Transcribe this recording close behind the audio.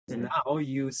Mm-hmm. Now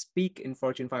you speak in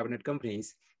Fortune 500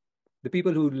 companies. The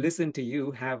people who listen to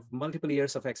you have multiple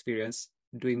years of experience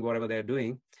doing whatever they're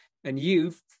doing. And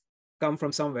you've come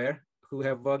from somewhere who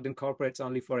have worked in corporates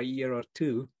only for a year or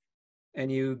two,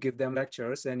 and you give them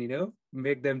lectures and,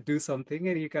 make them do something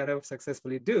and you kind of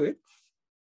successfully do it.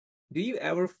 Do you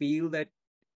ever feel that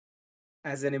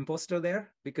as an imposter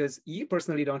there? Because you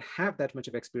personally don't have that much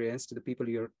of experience to the people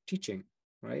you're teaching,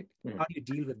 right? Mm-hmm. How do you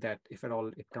deal with that, if at all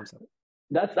it comes up?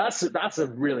 That's a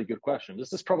really good question.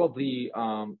 This is probably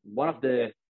one of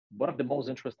the most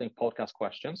interesting podcast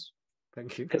questions.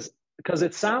 Thank you. Because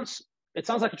it sounds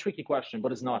like a tricky question,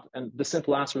 but it's not. And the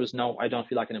simple answer is no. I don't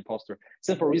feel like an imposter.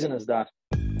 Simple reason is that.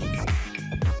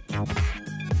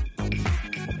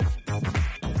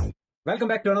 Welcome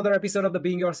back to another episode of the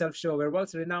Being Yourself Show, where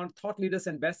world's renowned thought leaders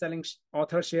and best-selling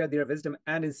authors share their wisdom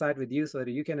and insight with you so that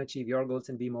you can achieve your goals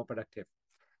and be more productive.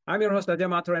 I'm your host, Ajay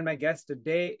Mathur, and my guest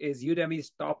today is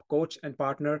Udemy's top coach and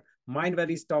partner,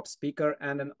 Mindvalley's top speaker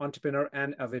and an entrepreneur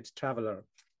and avid traveler.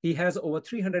 He has over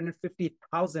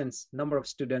 350,000 number of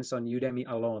students on Udemy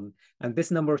alone. And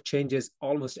this number changes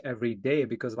almost every day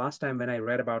because last time when I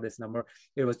read about this number,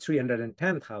 it was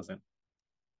 310,000.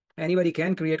 Anybody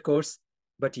can create course,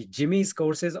 but Jimmy's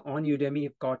courses on Udemy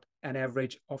have got an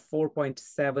average of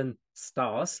 4.7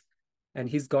 stars. And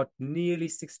he's got nearly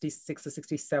 66 or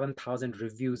 67,000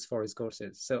 reviews for his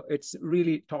courses. So it's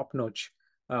really top-notch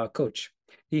coach.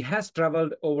 He has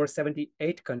traveled over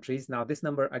 78 countries. Now, this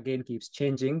number, again, keeps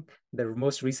changing. The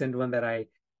most recent one that I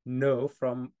know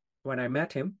from when I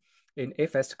met him in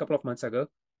A-Fest a couple of months ago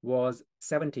was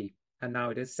 70, and now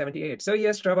it is 78. So he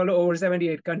has traveled over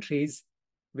 78 countries.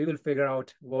 We will figure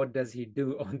out what does he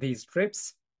do on these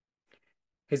trips.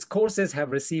 His courses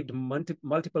have received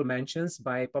multiple mentions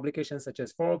by publications such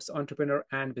as Forbes, Entrepreneur,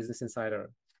 and Business Insider.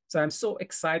 So I'm so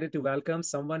excited to welcome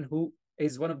someone who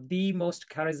is one of the most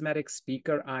charismatic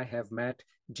speaker I have met,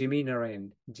 Jimmy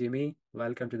Naraine. Jimmy,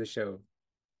 welcome to the show.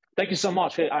 Thank you so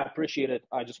much. Hey, I appreciate it.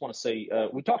 I just want to say,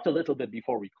 we talked a little bit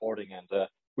before recording, and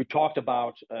we talked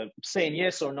about saying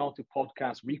yes or no to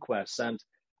podcast requests. And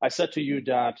I said to you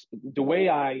that the way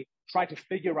I try to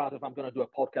figure out if I'm going to do a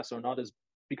podcast or not is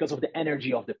because of the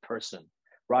energy of the person,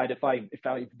 right? If I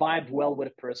vibe well with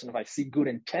a person, if I see good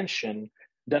intention,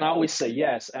 then I always say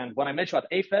yes. And when I met you at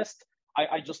A-Fest,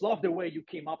 I just love the way you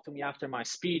came up to me after my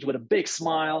speech with a big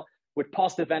smile, with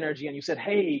positive energy. And you said,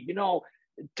 hey,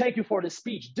 thank you for the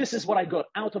speech. This is what I got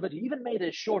out of it. You even made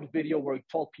a short video where you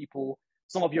told people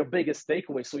some of your biggest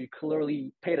takeaways. So you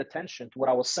clearly paid attention to what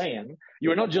I was saying.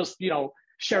 You're not just,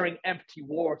 sharing empty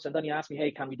words. And then you asked me,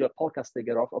 hey, can we do a podcast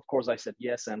together? Of course, I said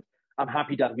yes. And I'm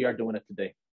happy that we are doing it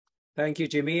today. Thank you,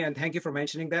 Jimmy. And thank you for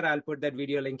mentioning that. I'll put that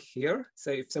video link here.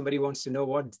 So if somebody wants to know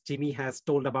what Jimmy has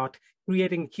told about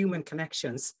creating human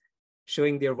connections,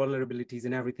 showing their vulnerabilities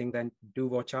and everything, then do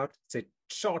watch out. It's a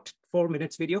short 4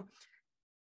 minutes video.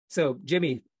 So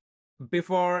Jimmy,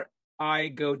 before I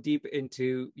go deep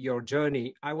into your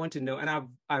journey, I want to know, and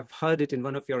I've heard it in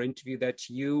one of your interviews that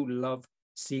you love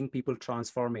seeing people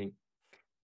transforming.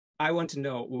 I want to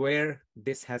know where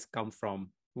this has come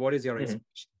from. What is your inspiration?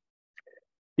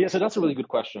 Yeah, so that's a really good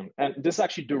question. And this is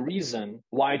actually the reason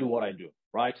why I do what I do,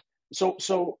 right? So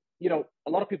a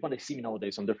lot of people, when they see me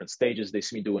nowadays on different stages, they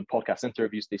see me doing podcast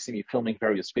interviews, they see me filming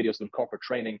various videos, doing corporate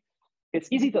training. It's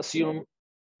easy to assume,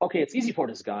 okay, it's easy for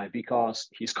this guy because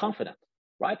he's confident,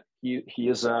 right? He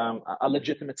is a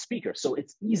legitimate speaker. So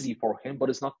it's easy for him, but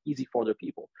it's not easy for other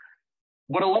people.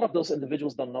 What a lot of those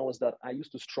individuals don't know is that I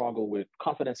used to struggle with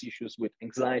confidence issues, with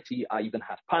anxiety. I even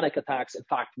had panic attacks. In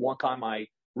fact, one time I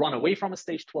ran away from a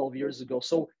stage 12 years ago.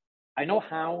 So I know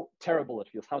how terrible it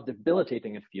feels, how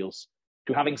debilitating it feels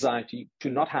to have anxiety, to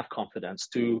not have confidence,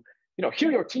 to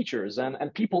hear your teachers and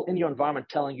people in your environment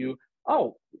telling you,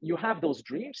 oh, you have those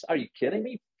dreams? Are you kidding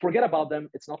me? Forget about them.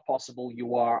 It's not possible.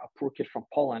 You are a poor kid from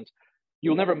Poland.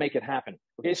 You'll never make it happen.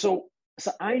 Okay, so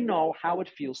I know how it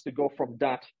feels to go from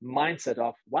that mindset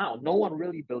of, wow, no one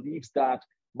really believes that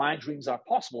my dreams are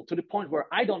possible, to the point where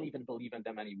I don't even believe in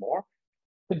them anymore,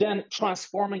 to then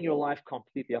transforming your life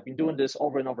completely. I've been doing this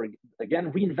over and over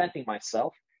again, reinventing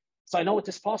myself. So I know it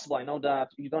is possible. I know that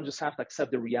you don't just have to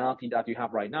accept the reality that you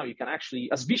have right now. You can actually,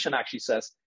 as Vishen actually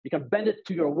says, you can bend it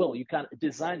to your will. You can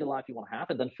design the life you want to have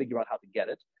and then figure out how to get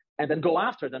it and then go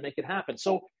after it and make it happen.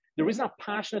 So the reason I'm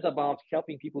passionate about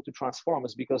helping people to transform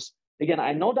is because, again,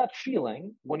 I know that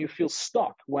feeling when you feel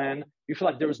stuck, when you feel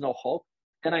like there is no hope.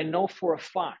 And I know for a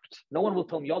fact, no one will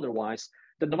tell me otherwise,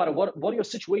 that no matter what your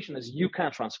situation is, you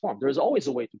can transform. There is always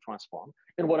a way to transform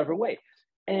in whatever way.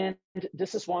 And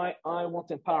this is why I want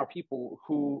to empower people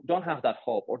who don't have that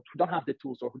hope, or who don't have the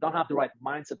tools, or who don't have the right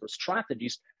mindset or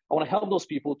strategies. I want to help those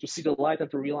people to see the light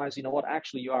and to realize, you know what,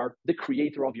 actually you are the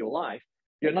creator of your life.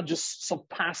 You're not just some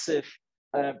passive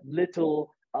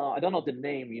little, I don't know the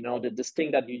name, this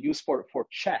thing that you use for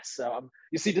chess.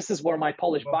 You see, this is where my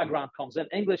Polish background comes in.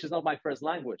 English is not my first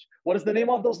language. What is the name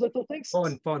of those little things?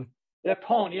 Pawn. Yeah,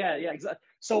 pawn. Yeah, exactly.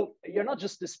 So you're not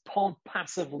just this pawn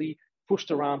passively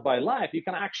pushed around by life. You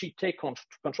can actually take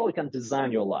control. You can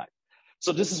design your life.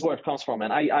 So this is where it comes from.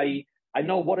 And I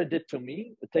know what it did to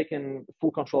me, taking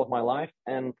full control of my life.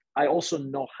 And I also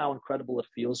know how incredible it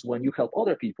feels when you help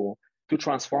other people to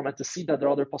transform and to see that there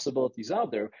are other possibilities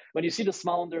out there. When you see the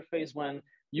smile on their face, when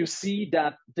you see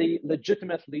that they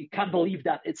legitimately can't believe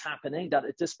that it's happening, that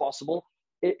it is possible,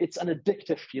 it's an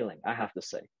addictive feeling, I have to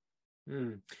say.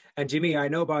 And Jimmy, I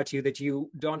know about you that you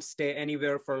don't stay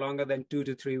anywhere for longer than 2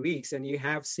 to 3 weeks. And you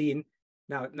have seen,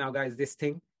 now guys, this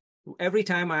thing, every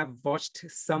time I've watched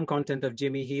some content of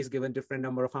Jimmy, he's given different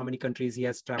number of how many countries he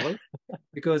has traveled,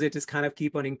 because it is kind of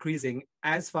keep on increasing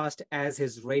as fast as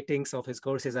his ratings of his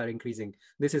courses are increasing.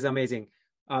 This is amazing.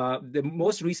 The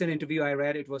most recent interview I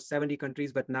read, it was 70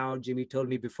 countries, but now Jimmy told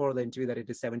me before the interview that it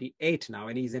is 78 now,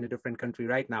 and he's in a different country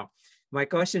right now. My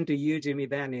question to you, Jimmy,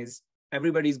 then is,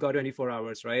 everybody's got 24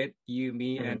 hours, right? You,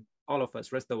 me, and all of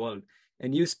us, rest of the world.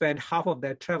 And you spend half of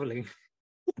that traveling.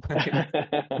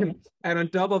 And on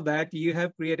top of that, you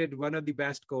have created one of the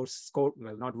best well,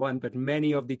 not one, but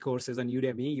many of the courses on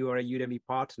Udemy. You are a Udemy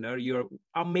partner. You're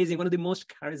amazing. One of the most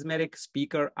charismatic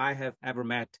speaker I have ever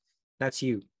met. That's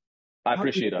you. I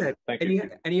appreciate that. Thank you.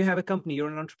 And you have a company. You're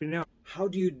an entrepreneur. How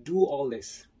do you do all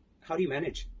this? How do you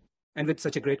manage? And with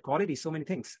such a great quality, so many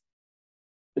things.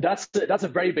 That's a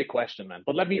very big question, man.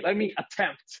 But let me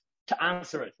attempt to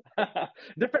answer it.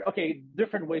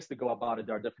 Different ways to go about it.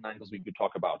 There are different angles we could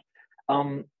talk about.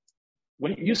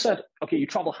 When you said, okay, you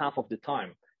travel half of the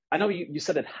time. I know you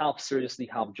said it half seriously,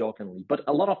 half jokingly, but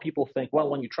a lot of people think, well,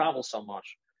 when you travel so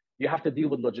much, you have to deal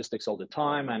with logistics all the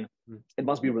time, and it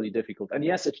must be really difficult. And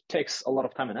yes, it takes a lot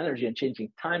of time and energy, and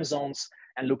changing time zones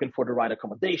and looking for the right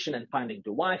accommodation and finding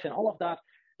the wife and all of that.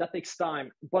 That takes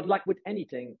time. But like with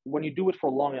anything, when you do it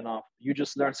for long enough, you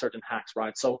just learn certain hacks,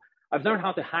 right? So I've learned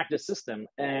how to hack the system.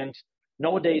 And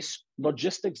nowadays,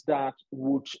 logistics that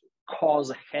would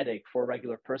cause a headache for a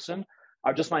regular person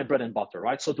are just my bread and butter,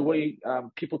 right? So the way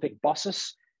people take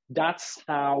buses, that's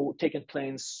how taking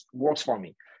planes works for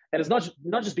me. And it's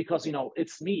not just because,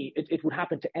 it's me. It would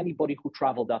happen to anybody who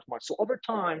traveled that much. So over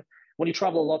time, when you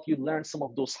travel a lot, you learn some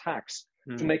of those hacks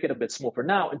to make it a bit smoother.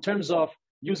 Now, in terms of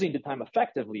using the time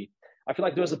effectively, I feel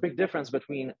like there's a big difference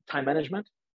between time management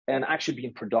and actually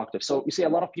being productive. So you see, a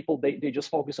lot of people, they just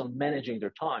focus on managing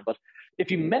their time. But if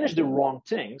you manage the wrong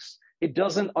things, it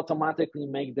doesn't automatically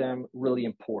make them really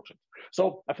important.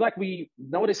 So I feel like we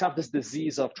nowadays have this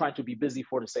disease of trying to be busy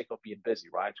for the sake of being busy,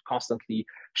 right? Constantly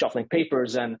shuffling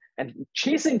papers and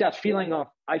chasing that feeling of,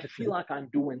 I feel like I'm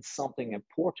doing something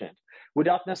important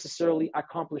without necessarily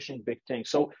accomplishing big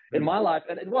things. So in my life,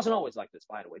 and it wasn't always like this,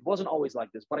 by the way, it wasn't always like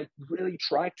this, but I really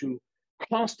tried to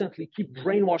constantly keep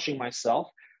brainwashing myself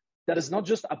that is not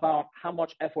just about how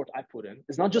much effort I put in.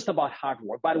 It's not just about hard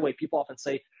work. By the way, people often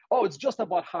say, oh, it's just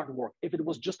about hard work. If it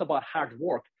was just about hard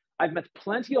work, I've met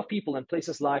plenty of people in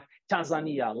places like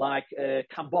Tanzania, like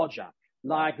Cambodia,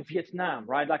 like Vietnam,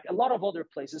 right? Like a lot of other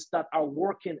places that are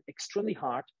working extremely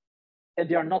hard and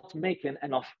they are not making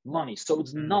enough money. So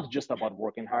it's not just about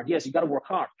working hard. Yes, you got to work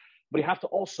hard, but you have to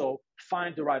also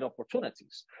find the right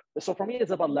opportunities. So for me,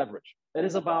 it's about leverage. It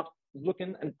is about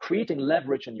looking and creating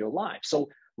leverage in your life. So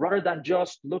rather than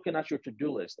just looking at your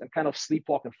to-do list and kind of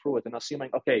sleepwalking through it and assuming,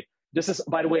 okay, this is,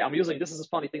 by the way, this is a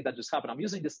funny thing that just happened. I'm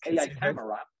using this AI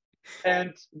camera,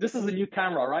 and this is a new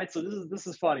camera, right? So this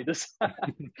is funny.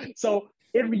 So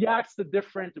it reacts to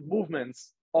different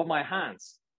movements of my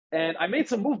hands. And I made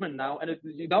some movement now, and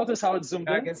you notice how it's zoomed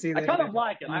in? I can see that. I kind of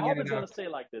like it. I hope it's going to stay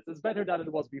like this. It's better than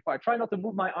it was before. I try not to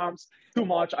move my arms too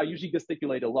much. I usually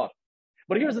gesticulate a lot.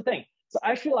 But here's the thing. So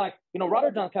I feel like,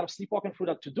 rather than kind of sleepwalking through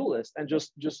that to-do list and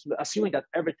just assuming that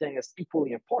everything is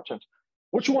equally important,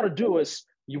 what you want to do is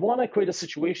you want to create a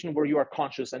situation where you are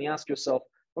conscious and you ask yourself,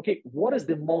 okay, what is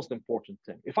the most important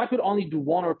thing? If I could only do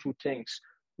one or two things,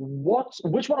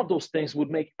 which one of those things would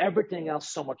make everything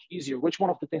else so much easier? Which one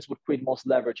of the things would create most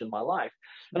leverage in my life?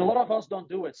 And a lot of us don't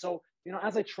do it. So,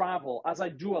 as I travel, as I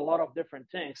do a lot of different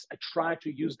things, I try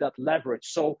to use that leverage.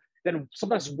 So then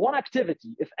sometimes one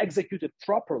activity, if executed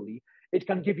properly, it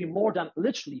can give you more than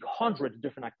literally 100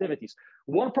 different activities.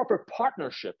 One proper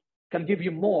partnership can give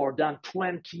you more than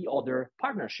 20 other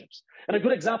partnerships. And a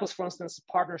good example is, for instance,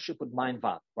 partnership with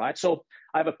Mindvalley, right? So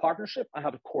I have a partnership, I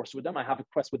have a course with them, I have a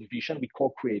quest with Vision, we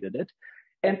co-created it.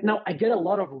 And now I get a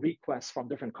lot of requests from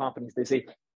different companies. They say,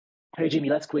 hey, Jimmy,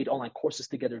 let's create online courses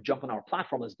together, jump on our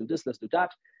platform, let's do this, let's do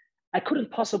that. I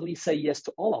couldn't possibly say yes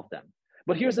to all of them.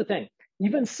 But here's the thing,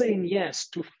 even saying yes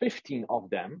to 15 of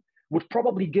them would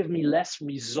probably give me less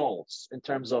results in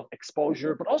terms of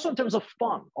exposure, but also in terms of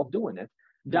fun of doing it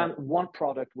than one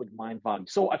product with Mindvalley.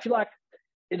 So I feel like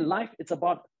in life, it's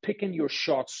about picking your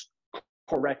shots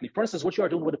correctly. For instance, what you are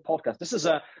doing with the podcast, this is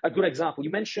a good example. You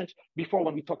mentioned before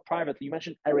when we talked privately, you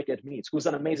mentioned Eric Edmeades, who's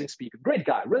an amazing speaker, great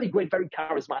guy, really great, very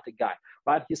charismatic guy,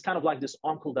 right? He's kind of like this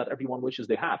uncle that everyone wishes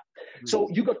they have. So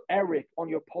you got Eric on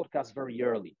your podcast very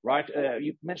early, right?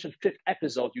 You mentioned 5th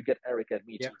episode, you get Eric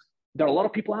Edmeades. Yeah. There are a lot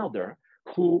of people out there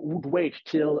who would wait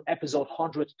till episode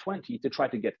 120 to try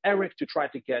to get Eric, to try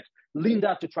to get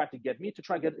Linda, to try to get me, to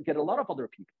try to get a lot of other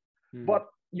people. But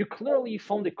you clearly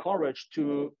found the courage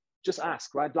to just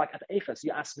ask, right? Like at AFES,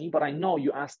 you asked me, but I know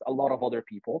you asked a lot of other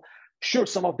people. Sure,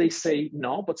 some of they say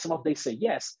no, but some of they say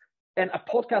yes. And a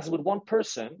podcast with one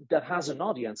person that has an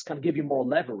audience can give you more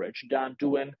leverage than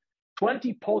doing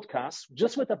 20 podcasts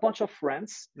just with a bunch of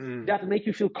friends that make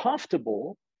you feel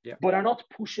comfortable, but are not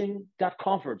pushing that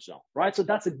comfort zone, right? So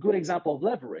that's a good example of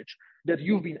leverage that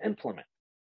you've been implementing.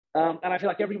 And I feel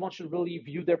like everyone should really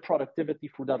view their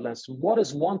productivity through that lens. What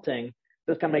is one thing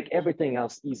that can make everything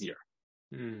else easier?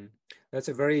 That's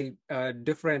a very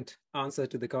different answer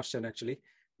to the question, actually,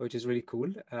 which is really cool.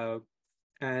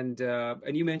 And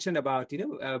you mentioned about,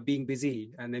 being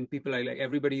busy, and then people are like,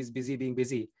 everybody is busy being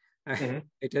busy.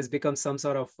 It has become some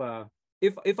sort of,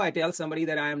 if I tell somebody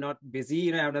that I am not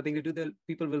busy, I have nothing to do, then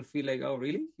people will feel like, oh,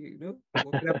 really?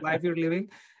 What kind of life you're living?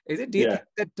 Do you think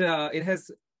that it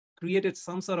has created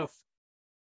some sort of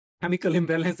chemical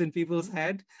imbalance in people's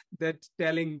head that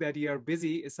telling that you're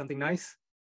busy is something nice?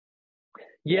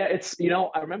 Yeah, it's,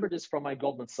 I remember this from my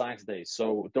Goldman Sachs days.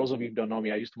 So those of you who don't know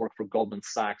me, I used to work for Goldman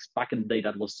Sachs back in the day.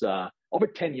 That was over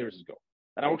 10 years ago.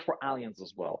 And I worked for Allianz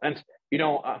as well. And,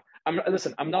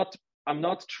 I'm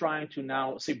not trying to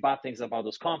now say bad things about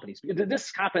those companies.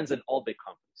 This happens in all big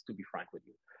companies, to be frank with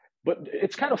you. But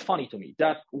it's kind of funny to me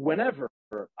that whenever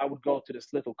I would go to this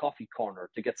little coffee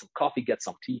corner to get some coffee, get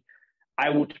some tea, I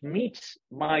would meet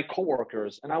my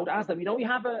coworkers and I would ask them, we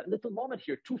have a little moment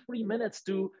here, 2-3 minutes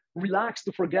to relax,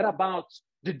 to forget about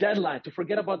the deadline, to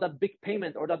forget about that big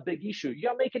payment or that big issue.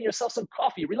 You're making yourself some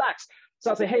coffee, relax. So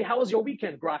I'll say, hey, how was your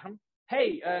weekend, Graham?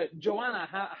 Hey, Joanna,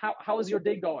 how is your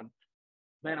day going?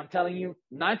 Man, I'm telling you,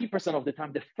 90% of the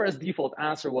time, the first default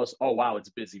answer was, oh, wow, it's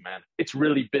busy, man. It's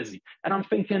really busy. And I'm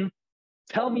thinking,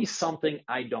 tell me something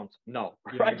I don't know,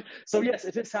 right? So yes,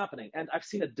 it is happening. And I've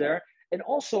seen it there. And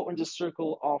also in the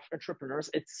circle of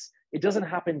entrepreneurs, it doesn't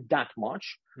happen that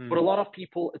much, but a lot of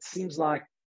people, it seems like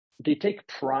they take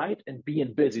pride in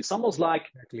being busy. It's almost like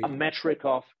a metric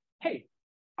of, hey,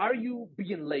 are you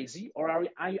being lazy or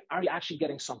are you actually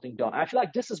getting something done? I feel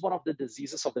like this is one of the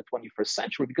diseases of the 21st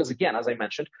century because, again, as I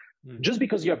mentioned, just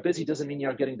because you're busy doesn't mean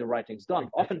you're getting the right things done.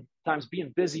 Oftentimes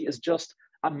being busy is just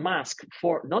a mask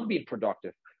for not being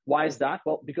productive. Why is that?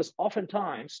 Well, because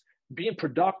oftentimes being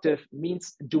productive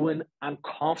means doing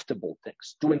uncomfortable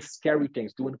things, doing scary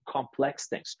things, doing complex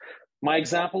things. My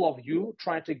example of you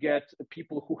trying to get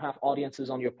people who have audiences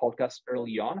on your podcast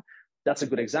early on, that's a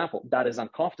good example. That is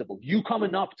uncomfortable. You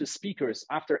coming up to speakers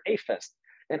after AFest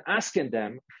and asking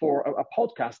them for a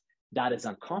podcast, that is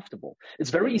uncomfortable.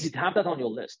 It's very easy to have that on your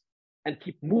list and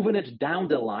keep moving it down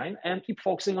the line and keep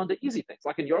focusing on the easy things.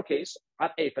 Like in your case,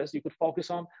 at AFest, you could focus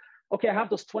on, okay, I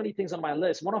have those 20 things on my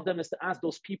list. One of them is to ask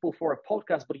those people for a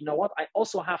podcast, but you know what? I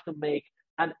also have to make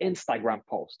an Instagram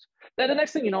post. Then the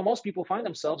next thing you know, most people find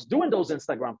themselves doing those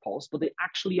Instagram posts, but they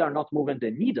actually are not moving the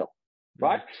needle,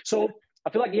 right? So I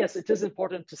feel like, yes, it is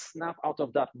important to snap out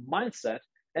of that mindset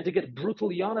and to get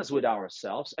brutally honest with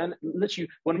ourselves and literally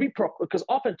because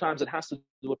oftentimes it has to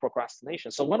do with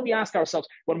procrastination. So when we ask ourselves,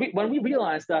 when we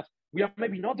realize that we are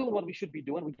maybe not doing what we should be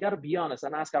doing, we got to be honest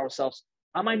and ask ourselves,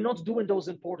 am I not doing those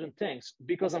important things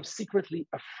because I'm secretly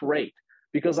afraid,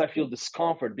 because I feel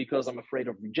discomfort, because I'm afraid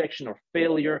of rejection or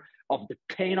failure, of the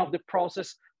pain of the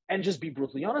process, and just be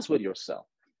brutally honest with yourself.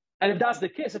 And if that's the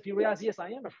case, if you realize, yes, I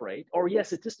am afraid, or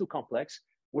yes, it is too complex,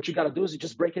 what you got to do is you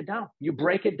just break it down. You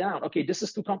break it down. Okay, this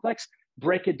is too complex.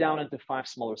 Break it down into 5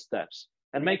 smaller steps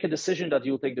and make a decision that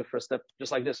you'll take the first step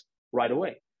just like this right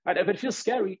away. Right? If it feels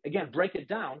scary, again, break it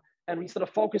down. And instead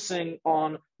of focusing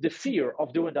on the fear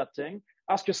of doing that thing,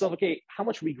 ask yourself, okay, how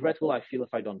much regret will I feel if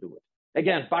I don't do it?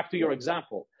 Again, back to your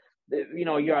example.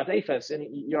 You're at AFES and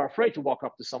you're afraid to walk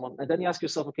up to someone. And then you ask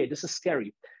yourself, okay, this is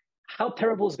scary. how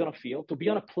terrible it's going to feel to be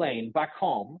on a plane back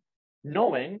home,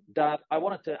 knowing that I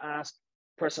wanted to ask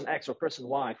person X or person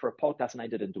Y for a podcast and I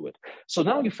didn't do it. So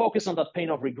now you focus on that pain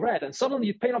of regret, and suddenly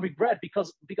you pain of regret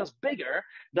becomes bigger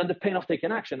than the pain of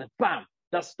taking action. And bam,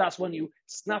 that's when you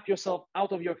snap yourself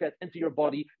out of your head into your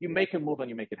body, you make a move and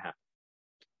you make it happen.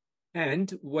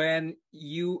 And when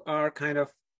you are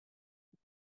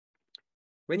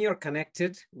when you're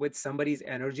connected with somebody's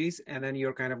energies and then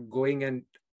you're kind of going and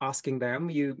asking them,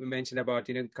 you mentioned about,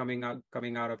 coming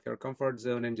out of your comfort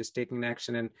zone and just taking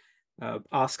action and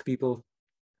ask people.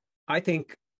 I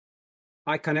think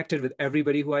I connected with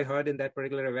everybody who I heard in that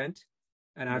particular event,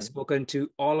 and I've spoken to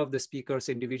all of the speakers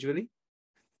individually.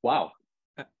 Wow.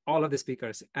 All of the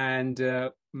speakers, and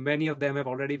many of them have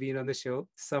already been on the show.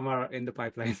 Some are in the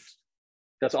pipeline.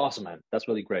 That's awesome, man. That's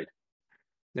really great.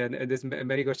 And there's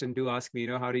many questions do ask me,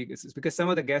 how do you, because some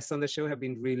of the guests on the show have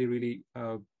been really, really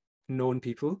known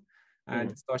people. And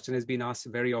this question has been asked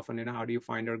very often, how do you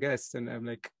find our guests? And I'm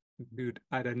like, dude,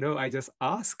 I don't know. I just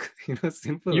ask,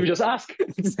 simple. You just ask.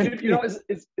 Exactly.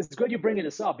 It's good you bringing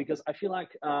this up, because I feel like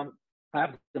I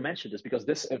have to mention this, because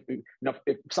this,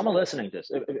 if someone listening to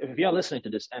this, if you are listening to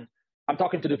this, and I'm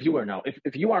talking to the viewer now,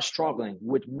 if you are struggling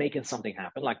with making something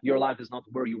happen, like your life is not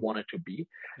where you want it to be,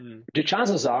 the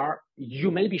chances are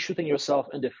you may be shooting yourself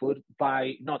in the foot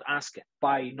by not asking,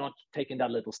 by not taking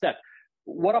that little step.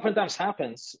 What oftentimes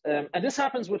happens, and this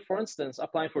happens with, for instance,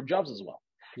 applying for jobs as well,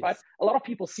 right? A lot of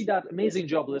people see that amazing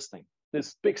job listing,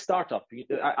 this big startup.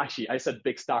 Actually, I said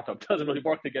big startup, doesn't really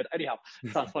work together. Anyhow,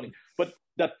 sounds funny. But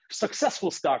that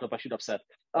successful startup, I should have said,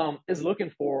 is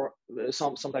looking for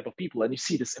some type of people. And you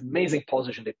see this amazing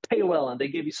position. They pay well and they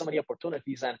give you so many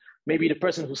opportunities. And maybe the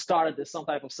person who started is some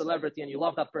type of celebrity and you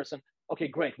love that person. Okay,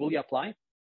 great. Will you apply?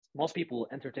 Most people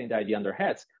entertain the idea in their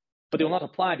heads, but they will not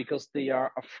apply because they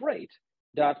are afraid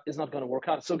that is not going to work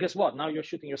out. So guess what? Now you're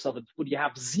shooting yourself in the foot. You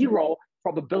have zero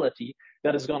probability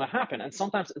that is going to happen. And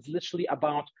sometimes it's literally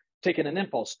about taking an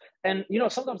impulse. And,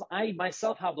 sometimes I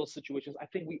myself have those situations. I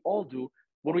think we all do.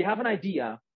 When we have an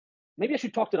idea, maybe I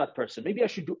should talk to that person. Maybe I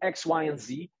should do X, Y, and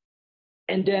Z.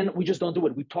 And then we just don't do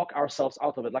it. We talk ourselves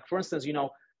out of it. Like, for instance,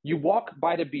 you walk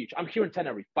by the beach. I'm here in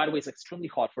Tenerife. By the way, it's extremely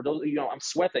hot. For those, I'm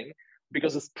sweating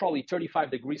because it's probably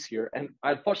 35 degrees here. And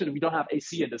unfortunately, we don't have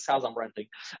AC in this house I'm renting.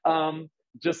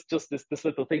 Just this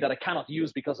little thing that I cannot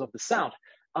use because of the sound.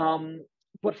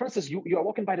 But for instance, you are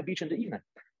walking by the beach in the evening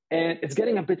and it's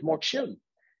getting a bit more chilly,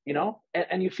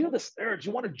 and you feel this urge,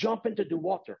 you want to jump into the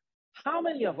water. How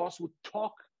many of us would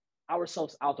talk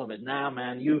ourselves out of it? Nah,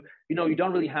 man, you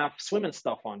don't really have swimming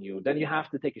stuff on you. Then you have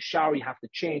to take a shower, you have to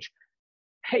change.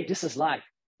 Hey, this is life.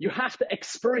 You have to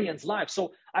experience life.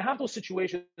 So I have those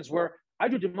situations where I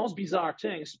do the most bizarre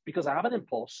things because I have an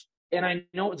impulse and I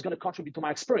know it's going to contribute to my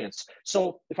experience.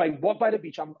 So if I walk by the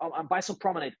beach, I'm by some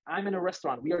promenade, I'm in a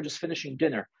restaurant, we are just finishing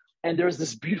dinner, and there's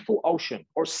this beautiful ocean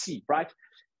or sea, right?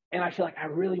 And I feel like I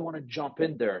really want to jump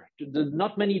in there.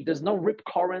 There's no rip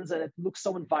currents and it looks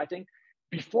so inviting.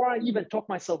 Before I even talk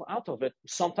myself out of it,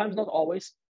 sometimes, not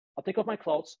always, I'll take off my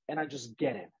clothes and I just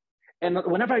get in. And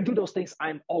whenever I do those things,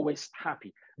 I'm always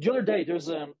happy. The other day, do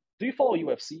you follow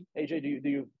UFC? AJ,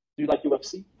 do you like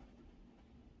UFC?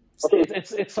 Okay,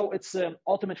 it's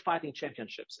Ultimate Fighting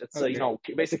Championships. It's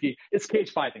okay. Basically it's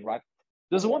cage fighting, right?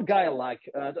 There's one guy I like.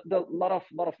 A lot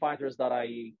of fighters that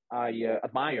I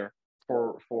admire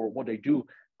for what they do,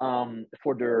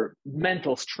 for their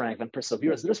mental strength and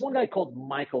perseverance. There's one guy called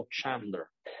Michael Chandler,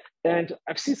 and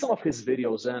I've seen some of his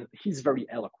videos, and he's very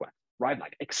eloquent, right?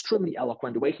 Like extremely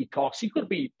eloquent. The way he talks, he could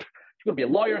be a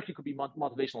lawyer, he could be a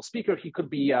motivational speaker, he could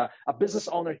be a business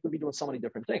owner, he could be doing so many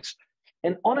different things.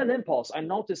 And on an impulse, I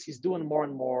noticed he's doing more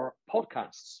and more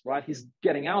podcasts, right? He's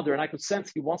getting out there, and I could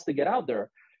sense he wants to get out there.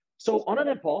 So on an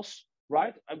impulse,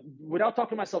 right, without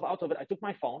talking myself out of it, I took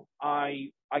my phone,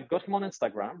 I got him on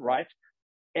Instagram, right?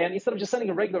 And instead of just sending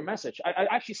a regular message, I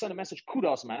actually sent a message,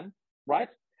 kudos, man, right?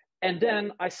 And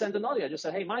then I sent an audio. I just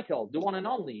said, hey, Michael, the one and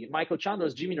only. Michael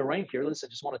Chandler's Jimmy Naraine here. Listen, I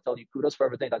just want to tell you kudos for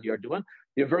everything that you're doing.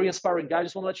 You're a very inspiring guy. I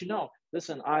just want to let you know.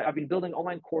 Listen, I've been building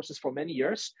online courses for many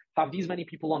years, have these many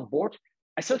people on board.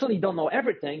 I certainly don't know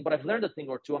everything, but I've learned a thing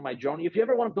or two on my journey. If you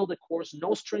ever want to build a course,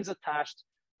 no strings attached,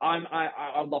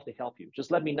 I'd love to help you.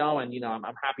 Just let me know, and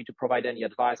I'm happy to provide any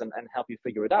advice and help you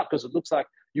figure it out, because it looks like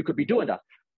you could be doing that.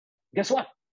 Guess what?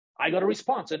 I got a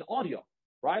response, an audio.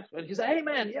 Right? And he said, hey,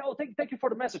 man, thank you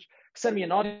for the message. Send me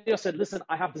an audio, said, listen,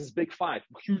 I have this big fight,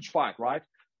 huge fight, right?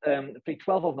 I think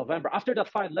 12th of November. After that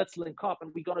fight, let's link up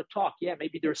and we're gonna talk. Yeah,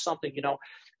 maybe there's something, you know.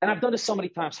 And I've done this so many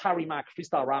times. Harry Mack,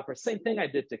 freestyle rapper, same thing I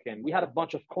did to him. We had a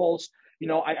bunch of calls. You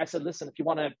know, I said, listen, if you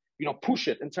want to, you know, push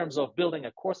it in terms of building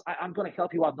a course, I'm gonna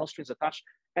help you out, no strings attached.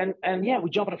 And yeah, we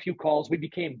jumped on a few calls. We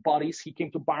became buddies. He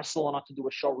came to Barcelona to do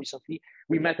a show recently.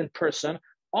 We met in person.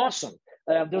 Awesome.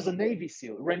 There's a Navy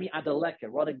SEAL, Remy Adeleke,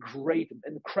 wrote a great,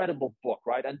 incredible book,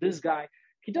 right? And this guy,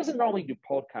 he doesn't normally do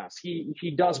podcasts.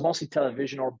 He does mostly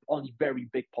television or only very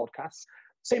big podcasts.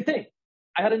 Same thing.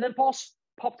 I had an impulse,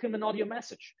 popped him an audio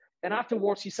message. And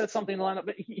afterwards, he said something in the line of,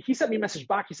 he sent me a message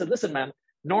back. He said, listen, man,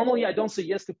 normally I don't say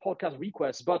yes to podcast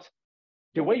requests, but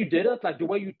the way you did it, like the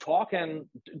way you talk and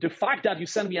the fact that you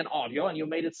sent me an audio and you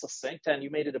made it succinct and you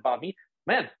made it about me,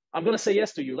 man, I'm going to say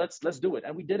yes to you. Let's do it.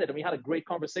 And we did it. And we had a great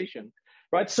conversation,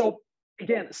 right? So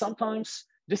again, sometimes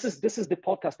this is the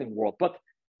podcasting world, but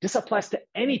this applies to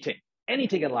anything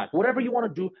in life, whatever you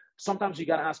want to do. Sometimes you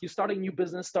got to ask, you starting a new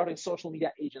business, starting a social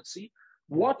media agency,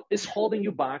 what is holding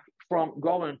you back from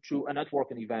going to a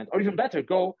networking event, or even better,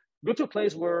 go to a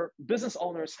place where business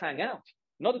owners hang out,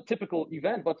 not a typical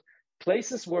event, but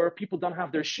places where people don't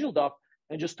have their shield up,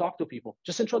 and just talk to people,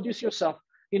 just introduce yourself,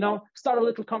 you know, start a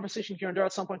little conversation here and there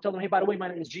at some point, tell them, hey, by the way, my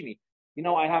name is Jimmy. You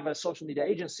know, I have a social media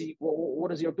agency.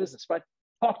 What is your business, right?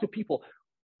 Talk to people.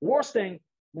 Worst thing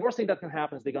that can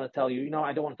happen is they're going to tell you, you know,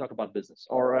 I don't want to talk about business,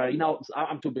 or, you know,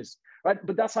 I'm too busy, right?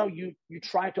 But that's how you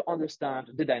try to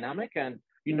understand the dynamic, and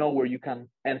you know where you can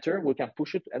enter, where you can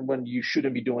push it, and when you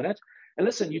shouldn't be doing it. And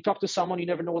listen, you talk to someone, you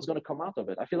never know what's going to come out of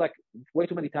it. I feel like way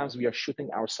too many times we are shooting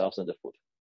ourselves in the foot.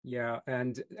 Yeah.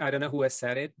 And I don't know who has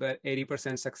said it, but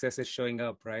 80% success is showing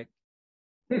up, right?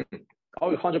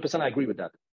 Oh, 100%. I agree with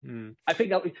that. I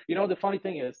think, you know, the funny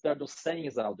thing is there are those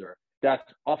sayings out there that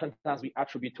oftentimes we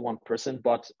attribute to one person,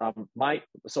 but my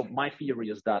theory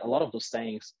is that a lot of those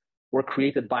sayings were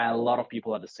created by a lot of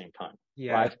people at the same time,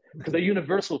 right? Because they're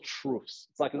universal truths.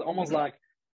 It's almost like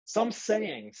some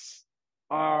sayings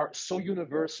are so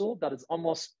universal that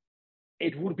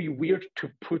it would be weird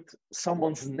to put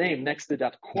someone's name next to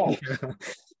that quote.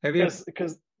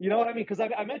 Because you know what I mean? Because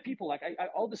I met people, like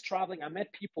all this traveling, I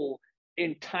met people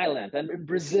in Thailand and in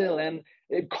Brazil and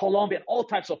in Colombia, and all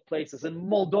types of places, in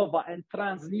Moldova and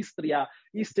Transnistria,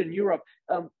 Eastern Europe.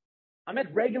 I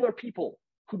met regular people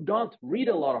who don't read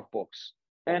a lot of books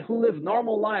and who live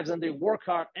normal lives, and they work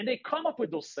hard and they come up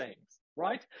with those sayings,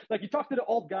 right? Like you talk to the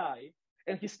old guy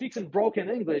and he speaks in broken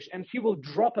English and he will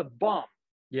drop a bomb.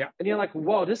 Yeah. And you're like,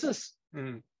 whoa, this is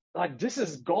this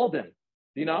is golden,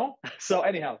 you know? So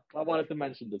anyhow, I wanted to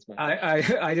mention this, man.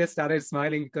 I just started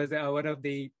smiling because one of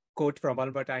the quote from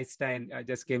Albert Einstein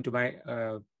just came to my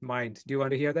mind. Do you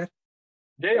want to hear that?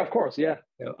 Yeah, of course. Yeah.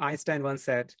 So Einstein once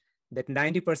said that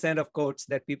 90% of quotes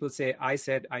that people say, I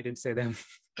said, I didn't say them.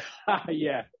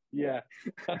 Yeah.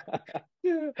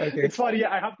 Okay. It's funny.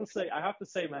 Yeah, I have to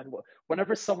say, man,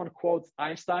 whenever someone quotes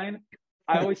Einstein,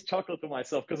 I always chuckle to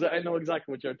myself because I know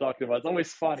exactly what you're talking about. It's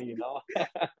always funny, you know?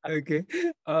 Okay.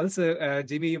 Also,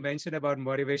 Jimmy, you mentioned about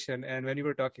motivation. And when you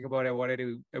were talking about, I wanted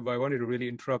to really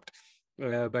interrupt,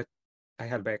 but I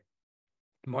held back.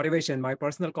 Motivation, my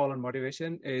personal call on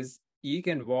motivation is you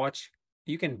can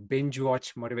binge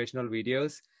watch motivational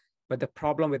videos, but the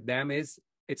problem with them is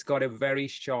it's got a very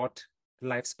short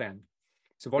lifespan.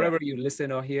 So whatever you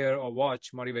listen or hear or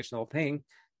watch motivational thing,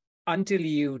 until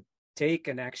you take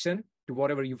an action to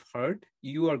whatever you've heard,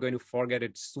 you are going to forget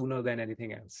it sooner than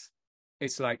anything else.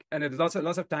 It's like, and it's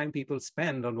lots of time people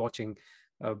spend on watching,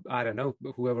 I don't know,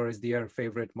 whoever is their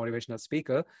favorite motivational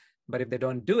speaker. But if they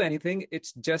don't do anything,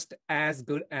 it's just as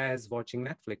good as watching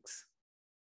Netflix.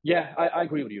 Yeah, I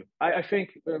agree with you. I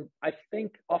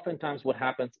think oftentimes what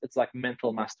happens, it's like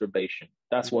mental masturbation.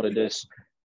 That's what it is,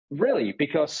 really,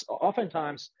 because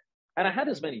oftentimes, and I had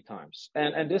this many times,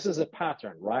 and this is a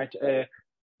pattern, right?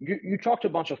 You talk to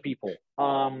a bunch of people,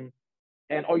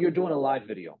 or you're doing a live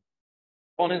video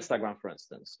on Instagram, for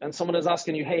instance, and someone is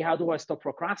asking you, hey, how do I stop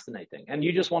procrastinating? And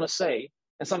you just want to say,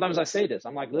 and sometimes I say this,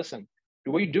 I'm like, listen,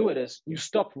 the way you do it is you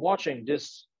stop watching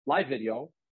this live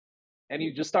video and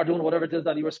you just start doing whatever it is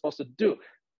that you were supposed to do.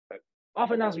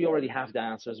 Oftentimes we already have the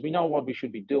answers. We know what we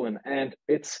should be doing. And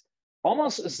it's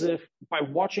almost as if by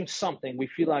watching something, we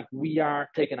feel like we are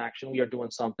taking action, we are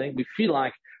doing something. We feel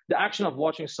like the action of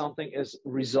watching something is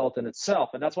result in itself.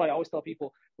 And that's why I always tell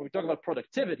people, when we talk about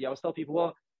productivity, I always tell people,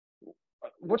 well,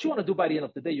 what you want to do by the end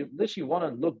of the day, you literally want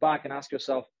to look back and ask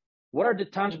yourself, what are the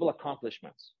tangible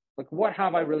accomplishments? Like, what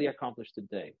have I really accomplished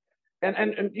today?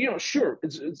 And you know, sure,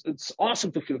 it's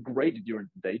awesome to feel great during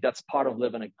the day. That's part of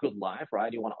living a good life,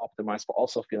 right? You want to optimize for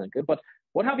also feeling good. But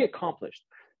what have you accomplished?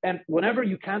 And whenever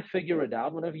you can't figure it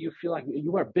out, whenever you feel like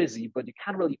you are busy, but you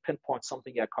can't really pinpoint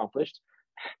something you accomplished,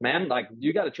 man, like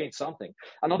you got to change something.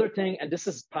 Another thing, and this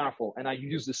is powerful, and I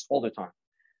use this all the time.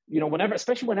 Whenever,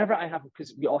 especially whenever I have,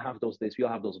 because we all have those days, we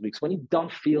all have those weeks when you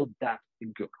don't feel that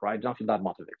good, right? You don't feel that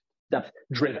motivated, that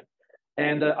driven.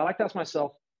 And I like to ask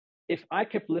myself, if I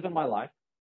kept living my life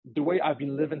the way I've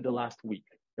been living the last week,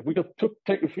 if we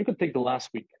could take the last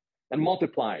week and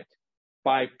multiply it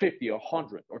by 50 or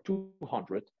 100 or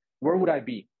 200, where would I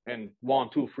be in 1,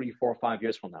 2, 3, 4, 5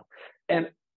 years from now? And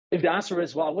if the answer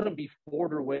is, well, I wouldn't be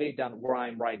further away than where I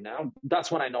am right now,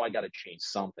 that's when I know I got to change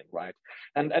something, right?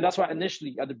 And that's why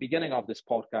initially at the beginning of this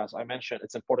podcast, I mentioned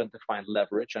it's important to find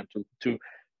leverage and to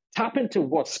tap into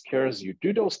what scares you.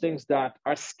 Do those things that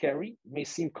are scary, may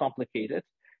seem complicated,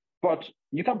 but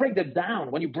you can break them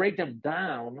down. When you break them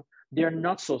down, they're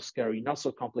not so scary, not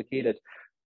so complicated.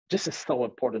 This is so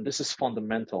important. This is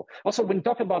fundamental. Also, when you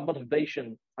talk about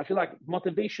motivation, I feel like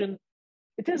motivation,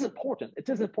 it is important. It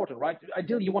is important, right?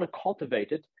 Ideally, you want to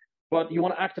cultivate it, but you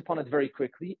want to act upon it very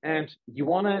quickly and you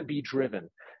want to be driven.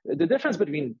 The difference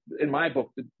between, in my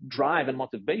book, the drive and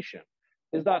motivation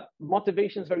is that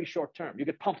motivation is very short term. You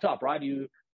get pumped up, right? You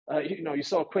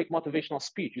saw a quick motivational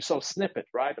speech. You saw a snippet,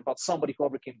 right? About somebody who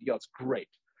overcame the odds. Great.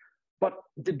 But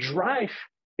the drive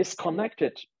is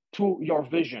connected to your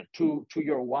vision, to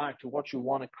your why, to what you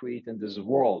want to create in this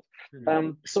world.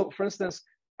 So for instance,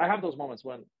 I have those moments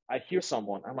when I hear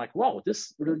someone, I'm like, wow,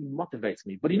 this really motivates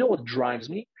me. But you know what drives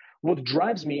me? What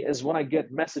drives me is when I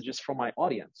get messages from my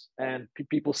audience and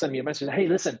people send me a message, hey,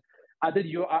 listen, I did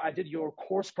your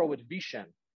course pro with Vishen,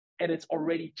 and it's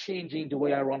already changing the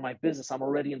way I run my business. I'm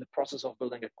already in the process of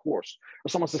building a course. Or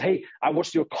someone says, hey, I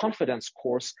watched your confidence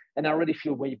course and I already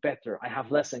feel way better. I have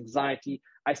less anxiety.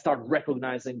 I start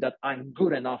recognizing that I'm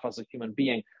good enough as a human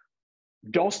being.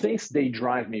 Those things, they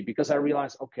drive me because I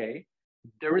realize, okay,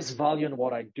 there is value in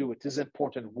what I do. It is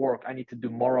important work. I need to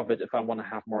do more of it if I want to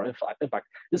have more impact.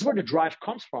 This is where the drive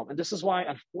comes from. And this is why,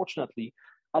 unfortunately,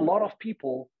 a lot of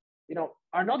people,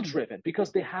 are not driven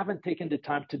because they haven't taken the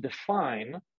time to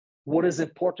define what is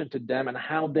important to them and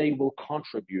how they will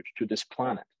contribute to this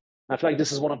planet. I feel like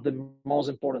this is one of the most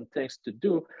important things to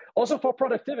do. Also for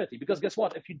productivity, because guess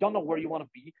what? If you don't know where you want to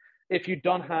be, if you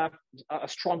don't have a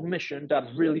strong mission that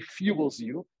really fuels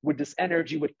you with this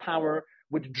energy, with power,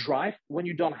 with drive, when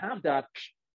you don't have that,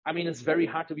 it's very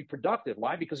hard to be productive.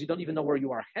 Why? Because you don't even know where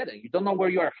you are heading. You don't know where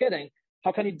you are heading.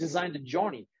 How can you design the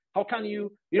journey? How can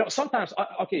you, sometimes,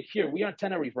 okay, here, we are in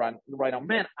Tenerife right now.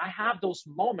 Man, I have those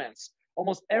moments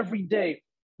almost every day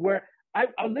where I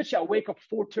literally wake up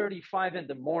 4:35 in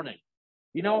the morning.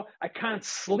 I can't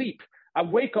sleep. I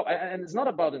wake up, and it's not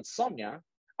about insomnia.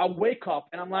 I wake up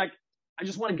and I'm like, I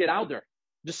just want to get out there.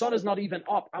 The sun is not even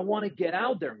up. I want to get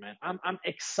out there, man. I'm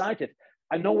excited.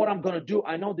 I know what I'm going to do.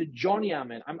 I know the journey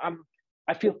I'm in.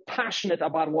 I feel passionate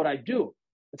about what I do.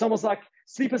 It's almost like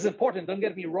sleep is important. Don't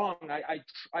get me wrong.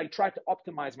 I try to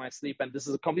optimize my sleep, and this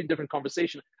is a completely different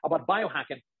conversation about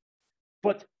biohacking.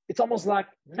 But it's almost like,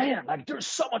 man, like there's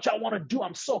so much I want to do.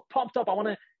 I'm so pumped up. I want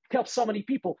to help so many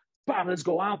people. Bam, let's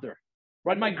go out there,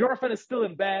 right? My girlfriend is still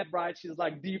in bed, right? She's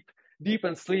like deep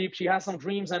in sleep. She has some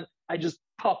dreams, and I just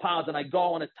pop out and I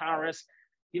go on a terrace,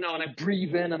 and I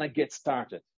breathe in and I get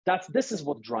started. This is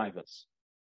what drives us.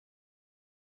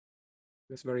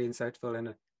 That's very insightful,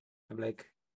 and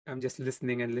I'm just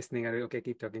listening and listening. Okay,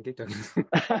 keep talking.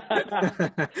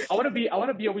 I want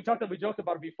to be. We joked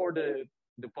about it before the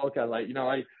podcast.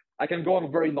 Like, I can go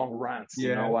on very long rants.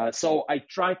 Yeah. So I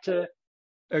try to.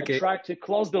 Okay. I try to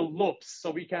close the loops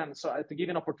so to give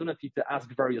an opportunity to ask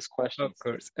various questions. Of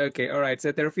course. Okay. All right.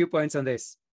 So there are a few points on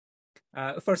this.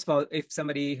 First of all, if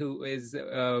somebody who is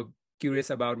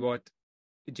curious about what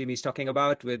Jimmy's talking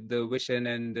about with the Vishen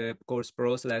and the Course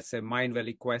Pro, so that's a Mind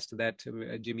Valley quest that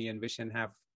Jimmy and Vishen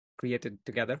have created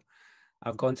together.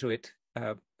 I've gone through it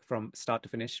from start to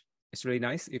finish. It's really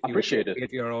nice. If you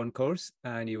create your own course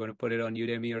and you want to put it on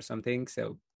Udemy or something,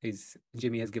 so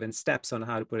Jimmy has given steps on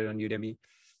how to put it on Udemy,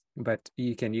 but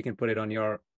you can put it on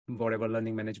your whatever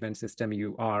learning management system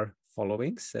you are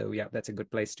following. So yeah, that's a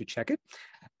good place to check it.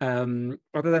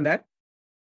 Other than that,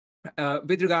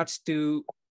 with regards to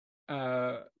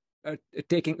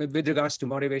with regards to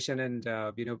motivation and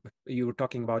you were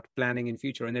talking about planning in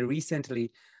future, and I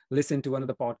recently listened to one of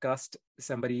the podcasts.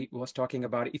 Somebody was talking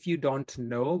about, if you don't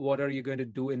know what are you going to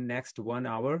do in next 1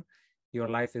 hour, your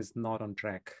life is not on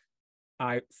track.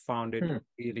 I found it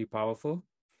really powerful.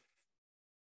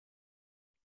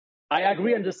 I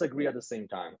agree and disagree at the same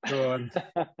time. Go on.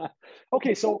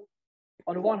 Okay, so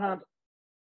on the one hand,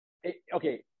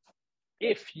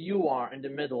 if you are in the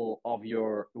middle of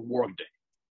your workday,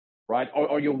 right?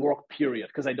 Or your work period,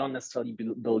 because I don't necessarily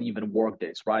believe in work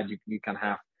days, right? You can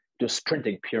have those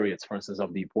sprinting periods, for instance,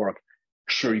 of deep work.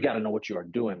 Sure, you got to know what you are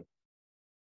doing.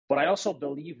 But I also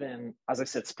believe in, as I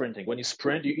said, sprinting. When you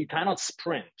sprint, you cannot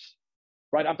sprint,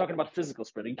 right? I'm talking about physical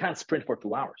sprinting. You can't sprint for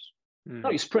 2 hours.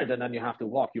 No, you sprint and then you have to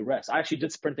walk, you rest. I actually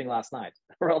did sprinting last night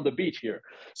around the beach here.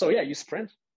 So yeah, you sprint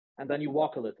and then you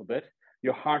walk a little bit.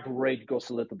 Your heart rate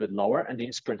goes a little bit lower and then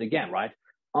you sprint again, right?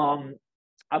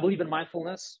 I believe in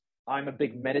mindfulness. I'm a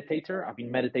big meditator. I've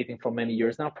been meditating for many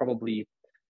years now, probably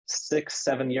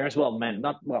 6-7 years. Well,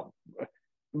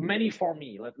 many for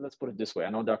me. Let's put it this way. I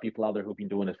know there are people out there who've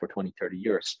been doing it for 20-30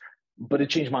 years, but it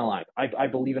changed my life. I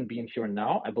believe in being here and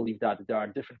now. I believe that there are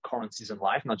different currencies in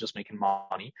life, not just making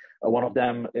money. One of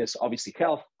them is obviously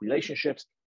health, relationships,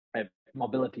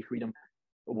 mobility, freedom.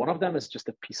 One of them is just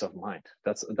a peace of mind.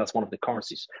 That's one of the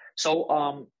currencies. So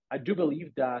I do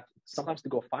believe that sometimes to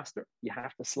go faster, you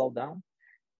have to slow down,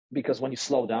 because when you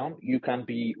slow down, you can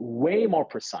be way more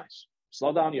precise.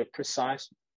 Slow down, you're precise.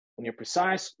 When you're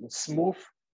precise and smooth,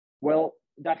 well,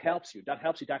 that helps you. That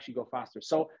helps you to actually go faster.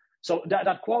 So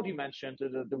that quote you mentioned,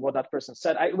 what that person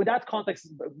said, with that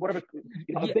context, whatever,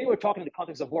 if they were talking in the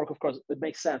context of work, of course, it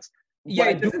makes sense. Yeah,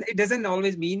 it doesn't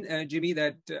always mean, Jimmy,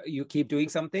 that you keep doing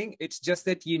something. It's just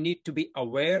that you need to be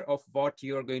aware of what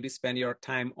you're going to spend your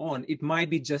time on. It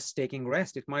might be just taking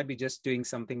rest. It might be just doing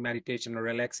something, meditation or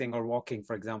relaxing or walking,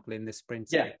 for example, in the sprint.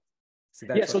 Yeah.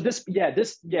 So that's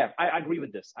I agree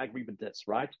with this.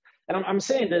 Right? And I'm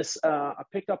saying this, I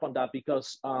picked up on that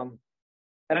because,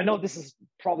 and I know this is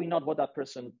probably not what that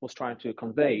person was trying to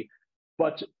convey,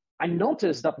 but I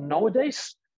noticed that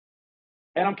nowadays,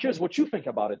 and I'm curious what you think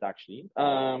about it actually,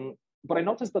 but I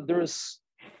noticed that there is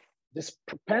this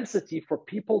propensity for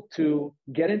people to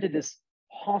get into this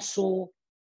hustle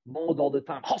mode all the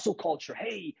time, hustle culture.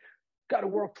 Hey, got to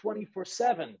work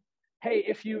 24/7. Hey,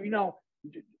 if you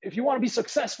want to be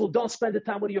successful, don't spend the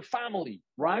time with your family,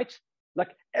 right?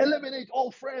 Like eliminate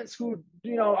all friends who,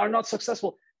 are not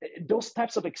successful. Those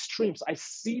types of extremes, I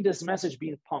see this message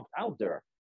being pumped out there.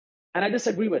 And I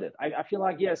disagree with it. I feel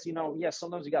like, yes,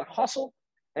 sometimes you got to hustle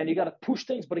and you got to push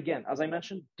things. But again, as I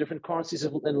mentioned, different currencies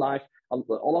in life,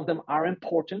 all of them are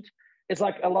important. It's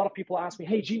like a lot of people ask me,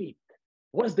 hey, Jimmy,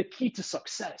 what is the key to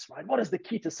success, right? What is the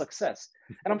key to success?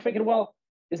 And I'm thinking, well,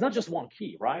 it's not just one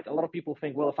key, right? A lot of people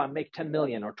think, well, if I make 10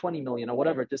 million or 20 million or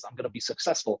whatever it is, I'm going to be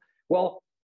successful. Well,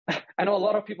 I know a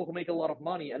lot of people who make a lot of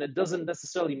money and it doesn't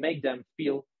necessarily make them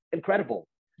feel incredible,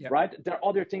 right? There are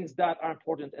other things that are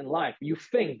important in life. You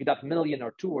think that million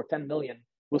or 2 or 10 million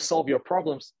will solve your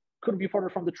problems. Couldn't be further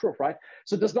from the truth, right?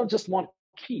 So there's not just one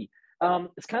key.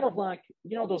 It's kind of like,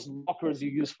 those lockers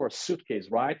you use for a suitcase,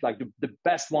 right? Like the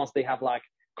best ones, they have like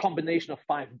combination of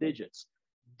 5 digits.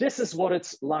 This is what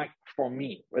it's like for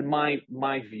me, in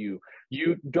my view.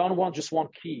 You don't want just one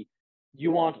key.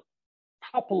 You want a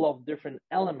couple of different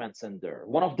elements in there.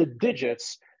 One of the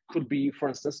digits could be, for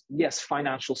instance, yes,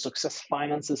 financial success.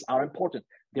 Finances are important.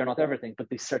 They're not everything, but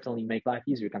they certainly make life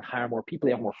easier. You can hire more people.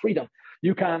 You have more freedom.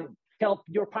 You can help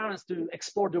your parents to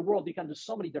explore the world. You can do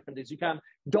so many different things. You can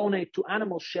donate to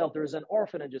animal shelters and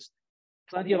orphanages.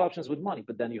 Plenty of options with money,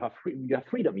 but then you have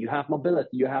freedom, you have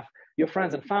mobility, you have your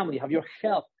friends and family, you have your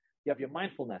health, you have your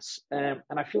mindfulness. And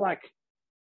I feel like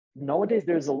nowadays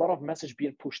there's a lot of message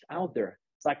being pushed out there.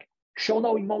 It's like, show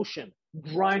no emotion,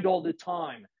 grind all the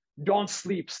time, don't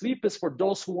sleep. Sleep is for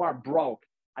those who are broke.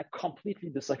 I completely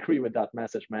disagree with that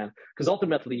message, man. Because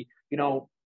ultimately,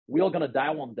 we're all gonna die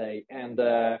one day. And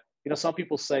some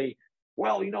people say,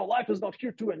 well, life is not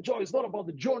here to enjoy. It's not about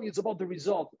the journey, it's about the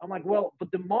result. I'm like, well, but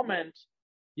the moment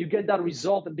you get that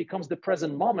result, it becomes the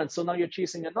present moment. So now you're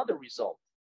chasing another result.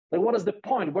 Like, what is the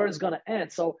point? Where is it going to end?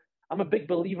 So I'm a big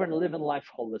believer in living life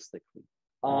holistically.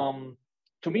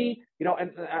 To me,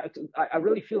 and I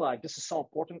really feel like this is so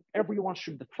important. Everyone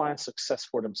should define success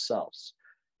for themselves.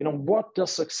 What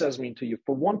does success mean to you?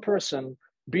 For one person,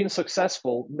 being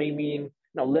successful may mean,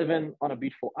 living on a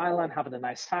beautiful island, having a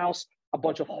nice house, a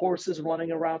bunch of horses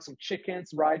running around, some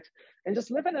chickens, right? And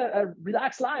just living a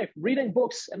relaxed life, reading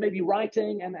books and maybe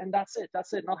writing, and that's it.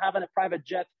 That's it. Not having a private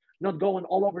jet, not going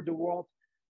all over the world.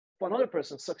 For another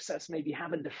person, success may be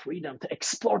having the freedom to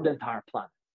explore the entire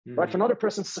planet, right? For another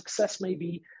person, success may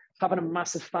be having a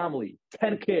massive family,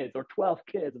 10 kids or 12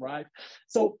 kids, right?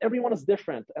 So everyone is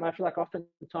different. And I feel like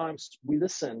oftentimes we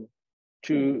listen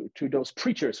to those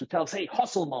preachers who tell us, hey,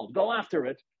 hustle mode, go after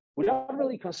it, without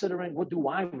really considering, what do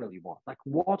I really want? Like,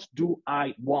 what do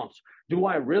I want? Do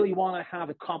I really want to have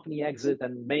a company exit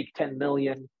and make 10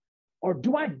 million? Or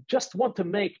do I just want to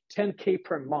make 10K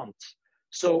per month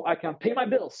so I can pay my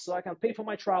bills, so I can pay for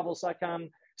my travel, so I can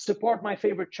support my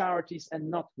favorite charities and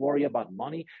not worry about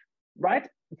money? right?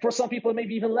 For some people,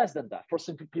 maybe even less than that. For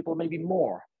some people, maybe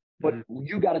more. But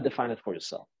you got to define it for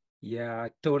yourself. Yeah, I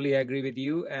totally agree with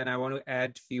you. And I want to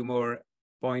add a few more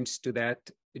points to that,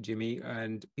 Jimmy.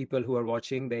 And people who are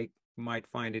watching, they might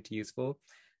find it useful.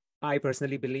 I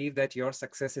personally believe that your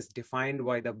success is defined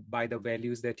by the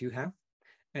values that you have.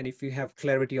 And if you have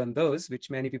clarity on those, which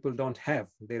many people don't have,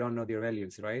 they don't know their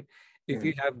values, right? If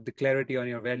you have the clarity on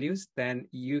your values, then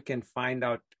you can find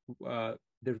out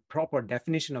the proper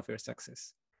definition of your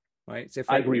success, right? So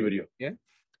I agree with you. Yeah.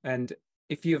 And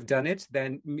if you've done it,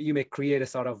 then you may create a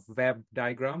sort of web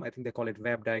diagram. I think they call it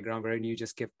web diagram, wherein you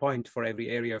just give point for every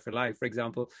area of your life. For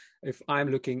example, if I'm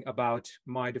looking about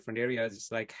my different areas,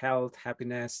 it's like health,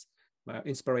 happiness,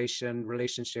 inspiration,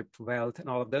 relationship, wealth, and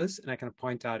all of those. And I kind of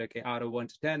point out, okay, out of 1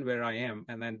 to 10, where I am.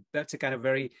 And then that's a kind of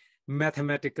very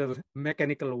mathematical,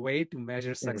 mechanical way to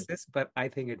measure success, but I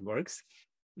think it works.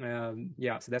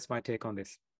 Yeah, so that's my take on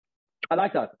this. I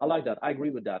like that. I agree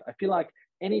with that. I feel like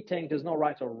anything, there's no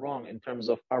right or wrong in terms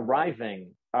of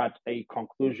arriving at a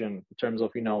conclusion in terms of,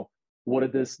 what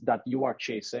it is that you are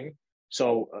chasing.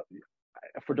 So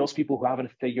for those people who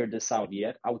haven't figured this out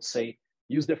yet, I would say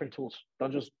use different tools.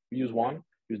 Don't just use one.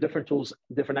 Use different tools,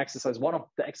 different exercises. One of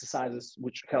the exercises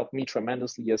which helped me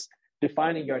tremendously is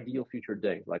defining your ideal future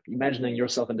day, like imagining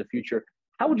yourself in the future.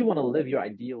 How would you want to live your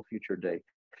ideal future day?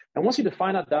 And once you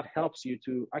define that helps you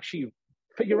to actually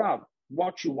figure out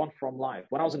what you want from life.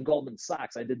 When I was in Goldman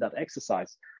Sachs, I did that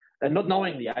exercise. And not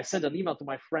knowingly, I sent an email to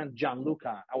my friend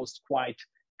Gianluca. I was quite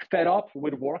fed up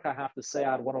with work, I have to say.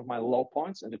 I had one of my low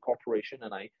points in the corporation,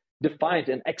 and I defined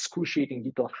in excruciating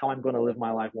detail how I'm going to live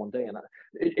my life one day. And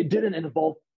it didn't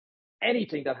involve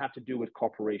anything that had to do with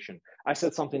corporation. I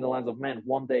said something in the lines of, man,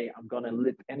 one day I'm going to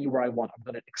live anywhere I want. I'm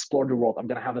going to explore the world. I'm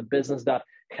going to have a business that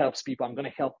helps people. I'm going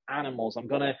to help animals. I'm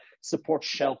going to support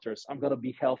shelters. I'm going to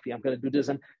be healthy. I'm going to do this.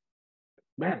 And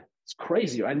man, it's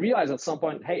crazy. I realized at some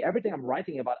point, hey, everything I'm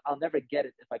writing about, I'll never get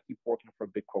it if I keep working for a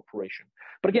big corporation.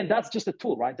 But again, that's just a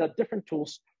tool, right? There are different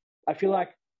tools. I feel like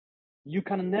you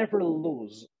can never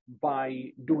lose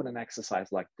by doing an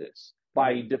exercise like this.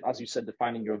 By, as you said,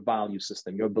 defining your value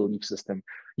system, your belief system,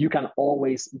 you can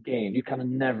always gain. You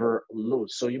can never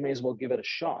lose. So you may as well give it a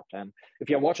shot. And if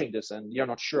you're watching this and you're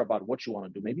not sure about what you want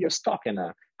to do, maybe you're stuck in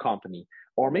a company,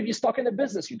 or maybe you're stuck in a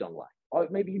business you don't like, or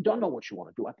maybe you don't know what you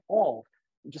want to do at all.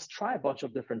 Just try a bunch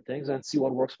of different things and see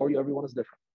what works for you. Everyone is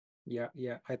different.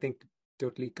 Yeah, I think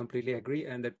totally, completely agree.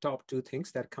 And the top two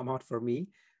things that come out for me,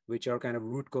 which are kind of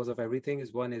root cause of everything,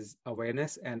 is one is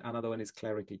awareness and another one is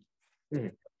clarity.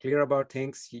 Clear about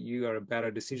things, you are a better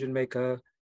decision maker.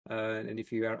 And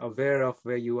if you are aware of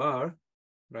where you are,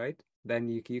 right, then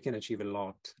you can achieve a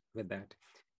lot with that.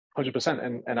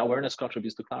 100%. And awareness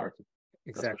contributes to clarity.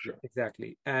 Exactly,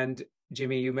 exactly. And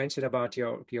Jimmy, you mentioned about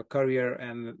your career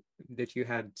and that you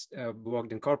had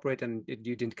worked in corporate and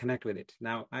you didn't connect with it.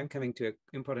 Now, I'm coming to an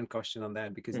important question on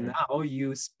that, because now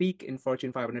you speak in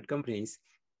Fortune 500 companies.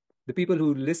 The people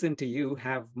who listen to you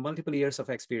have multiple years of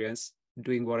experience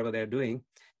doing whatever they're doing.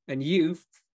 And you've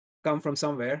come from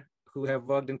somewhere who have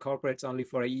worked in corporates only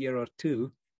for a year or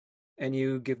two, and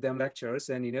you give them lectures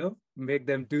and, make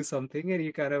them do something, and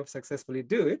you kind of successfully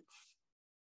do it.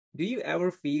 Do you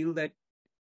ever feel that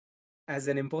as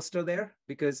an imposter there?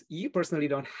 Because you personally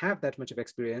don't have that much of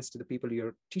experience to the people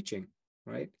you're teaching,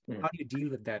 right? How do you deal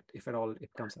with that, if at all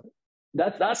it comes up?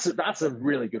 That's a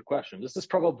really good question. This is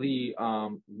probably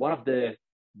one of the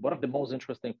most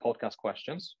interesting podcast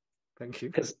questions. Thank you.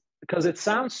 Because it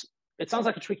sounds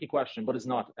like a tricky question, but it's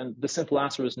not. And the simple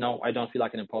answer is no, I don't feel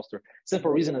like an imposter.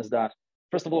 Simple reason is that,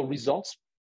 first of all, results.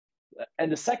 And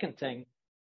the second thing,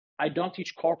 I don't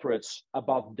teach corporates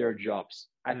about their jobs.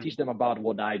 I teach them about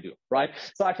what I do, right?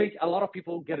 So I think a lot of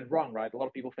people get it wrong, right? A lot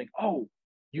of people think, oh,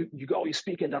 you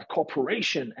speak in that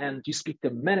corporation and you speak to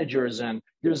managers and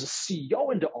there's a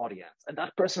CEO in the audience and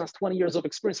that person has 20 years of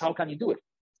experience. How can you do it?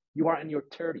 You are in your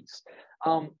 30s.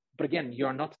 But again,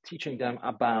 you're not teaching them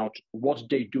about what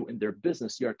they do in their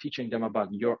business. You're teaching them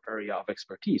about your area of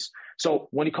expertise. So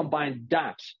when you combine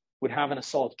that with having a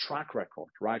solid track record,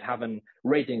 right? Having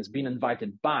ratings, being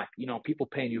invited back, people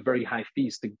paying you very high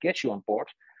fees to get you on board,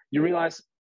 you realize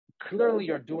clearly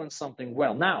you're doing something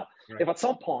well. Now, if at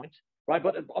some point, right,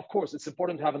 but of course, it's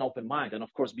important to have an open mind and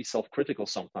of course, be self-critical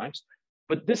sometimes,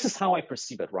 but this is how I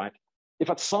perceive it, right?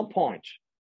 If at some point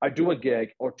I do a gig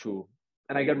or two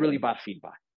and I get really bad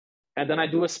feedback, and then I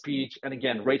do a speech and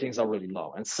again, ratings are really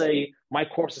low, and say my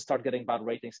courses start getting bad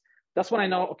ratings, that's when I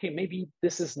know, okay, maybe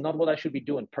this is not what I should be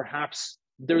doing. Perhaps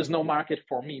there is no market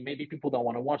for me. Maybe people don't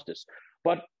want to watch this.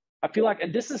 But I feel like,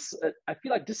 this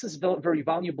is very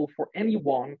valuable for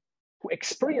anyone who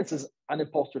experiences an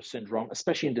imposter syndrome,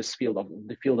 especially in this field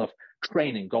of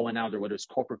training, going out there, whether it's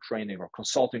corporate training or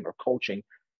consulting or coaching,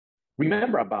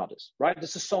 remember about this, right?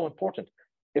 This is so important.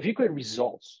 If you create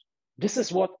results, this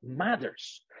is what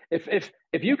matters. If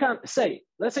you can say,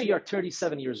 let's say you're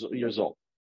 37 years old,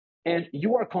 and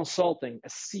you are consulting a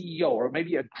CEO or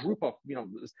maybe a group of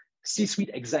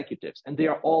C-suite executives, and they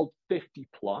are all 50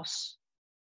 plus,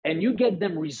 and you get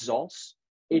them results,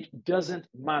 it doesn't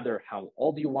matter how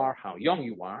old you are, how young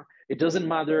you are. It doesn't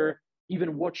matter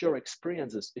even what your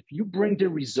experience is. If you bring the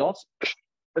results,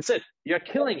 that's it. You're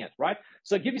killing it, right?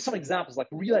 So I'll give you some examples, like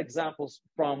real examples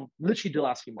from literally the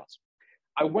last few months.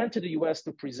 I went to the US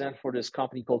to present for this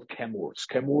company called Chemours.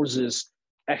 Chemours is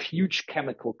a huge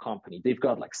chemical company. They've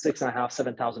got like 6,500,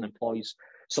 7,000 employees.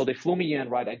 So they flew me in,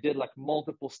 right? I did like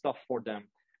multiple stuff for them.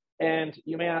 And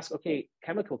you may ask, okay,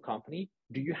 chemical company,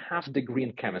 do you have a degree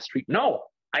in chemistry? No,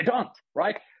 I don't,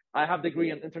 right? I have a degree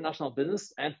in international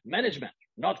business and management,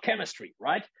 not chemistry,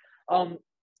 right?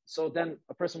 So then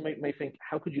a person may think,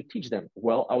 how could you teach them?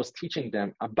 Well, I was teaching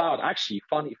them about, actually,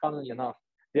 funnily enough,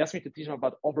 they asked me to teach them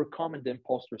about overcoming the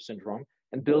imposter syndrome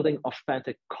and building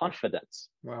authentic confidence,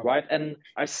 wow. Right? And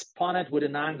I spun it with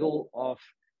an angle of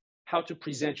how to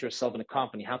present yourself in a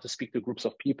company, how to speak to groups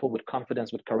of people with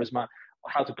confidence, with charisma,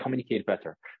 how to communicate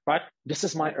better, right? This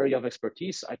is my area of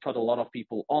expertise. I taught a lot of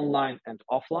people online and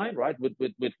offline, right?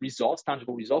 With results,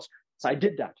 tangible results. So I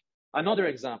did that. Another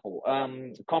example,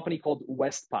 a company called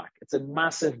Westpac. It's a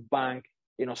massive bank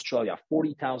in Australia,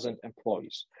 40,000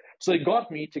 employees. So it got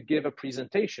me to give a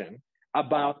presentation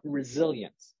about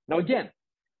resilience. Now, again,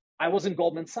 I was in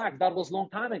Goldman Sachs. That was a long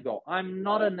time ago. I'm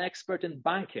not an expert in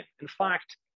banking. In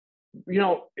fact,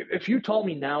 if you told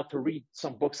me now to read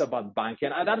some books about banking,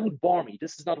 that would bore me.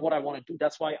 This is not what I want to do.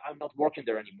 That's why I'm not working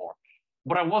there anymore.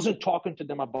 But I wasn't talking to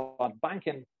them about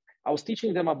banking. I was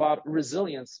teaching them about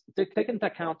resilience, taking into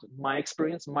account my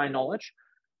experience, my knowledge,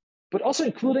 but also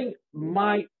including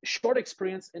my short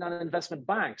experience in an investment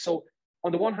bank. So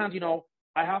on the one hand,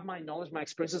 I have my knowledge, my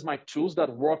experiences, my tools that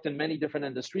worked in many different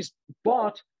industries,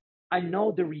 but I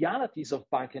know the realities of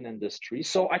banking industry.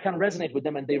 So I can resonate with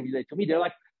them and they relate to me. They're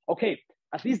like, okay,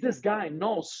 at least this guy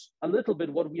knows a little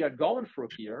bit what we are going through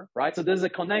here, right? So there's a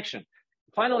connection.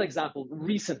 Final example,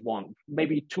 recent one,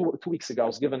 maybe two weeks ago, I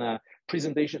was given a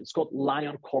presentation. It's called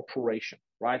Lion Corporation,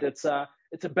 right? It's a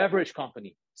beverage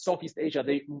company, Southeast Asia.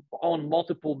 They own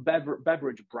multiple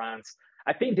beverage brands.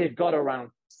 I think they've got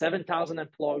around 7,000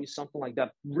 employees, something like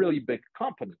that. Really big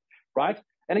company, right?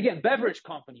 And again, beverage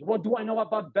company. What do I know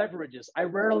about beverages? I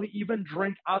rarely even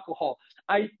drink alcohol.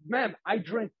 I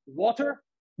drink water.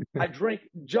 I drink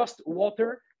just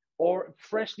water or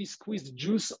freshly squeezed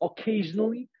juice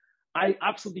occasionally. I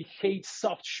absolutely hate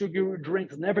soft sugar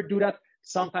drinks. Never do that.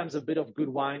 Sometimes a bit of good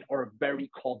wine or a very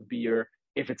cold beer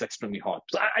if it's extremely hot.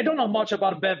 So I don't know much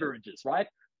about beverages, right?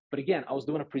 But again, I was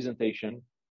doing a presentation,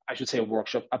 I should say a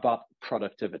workshop about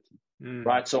productivity,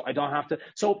 right? So I don't have to.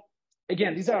 So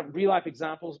again, these are real life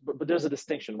examples, but there's a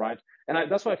distinction, right? And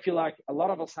that's why I feel like a lot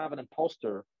of us have an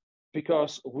imposter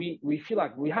because we feel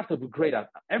like we have to be great at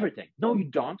everything. No, you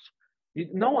don't.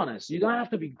 No one is. You don't have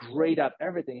to be great at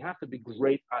everything. You have to be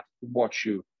great at what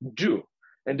you do.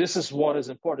 And this is what is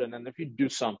important. And if you do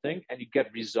something and you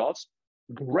get results,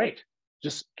 great.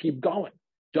 Just keep going.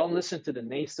 Don't listen to the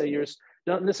naysayers.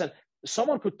 Don't listen.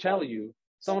 Someone could tell you,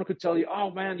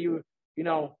 oh man,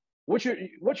 what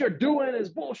you're doing is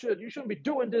bullshit. You shouldn't be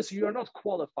doing this. You are not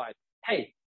qualified.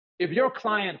 Hey, if your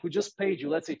client who just paid you,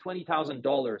 let's say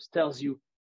 $20,000, tells you,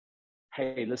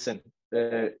 hey, listen,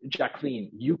 Jacqueline,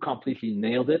 you completely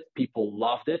nailed it. People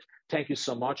loved it. Thank you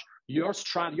so much. Your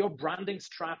branding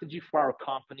strategy for our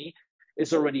company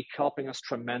is already helping us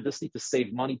tremendously to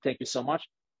save money. Thank you so much.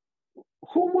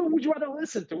 Who would you rather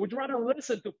listen to? Would you rather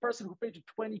listen to a person who paid you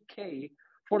 $20K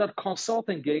for that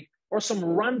consulting gig or some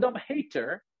random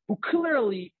hater who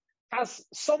clearly has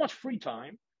so much free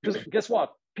time? Because guess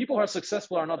what? People who are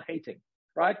successful are not hating,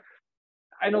 right?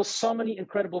 I know so many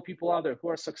incredible people out there who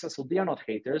are successful. They are not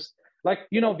haters. Like,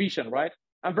 Vishen, right?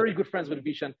 I'm very good friends with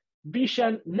Vishen.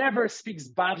 Vishen never speaks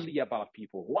badly about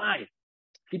people. Why?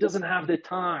 He doesn't have the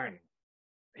time.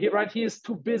 He is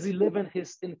too busy living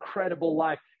his incredible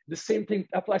life. The same thing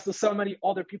applies to so many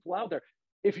other people out there.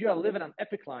 If you are living an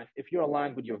epic life, if you're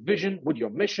aligned with your vision, with your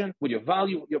mission, with your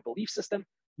value, with your belief system,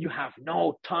 you have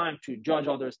no time to judge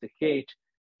others, to hate,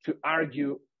 to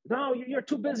argue. No, you're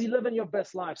too busy living your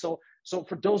best life. So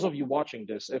for those of you watching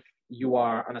this, if you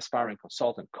are an aspiring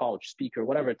consultant, coach, speaker,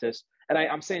 whatever it is, and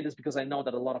I'm saying this because I know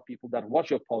that a lot of people that watch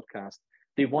your podcast,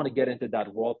 they want to get into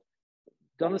that world.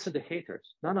 Don't listen to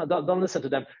haters. No, don't listen to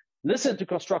them. listen to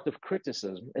constructive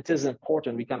criticism. It is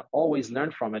important. We can always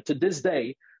learn from it. To this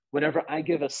day, whenever I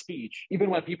give a speech, even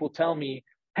when people tell me,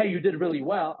 hey, you did really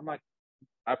well, I'm like,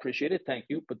 I appreciate it. Thank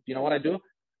you. But you know what I do?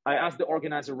 I ask the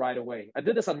organizer right away. I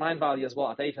did this at Mind Valley as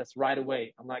well, at AFES right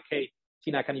away. I'm like, hey,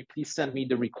 Tina, can you please send me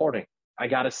the recording? I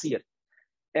got to see it.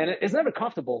 And it's never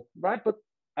comfortable, right? But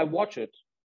I watch it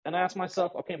and I ask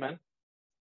myself, okay, man,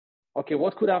 okay,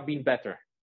 what could have been better?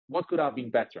 What could have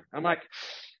been better? I'm like,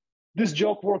 this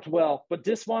joke worked well, but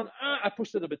this one, I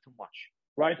pushed it a bit too much,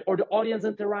 right? Or the audience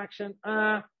interaction,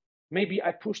 maybe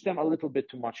I pushed them a little bit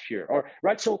too much here, or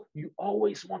right? So you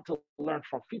always want to learn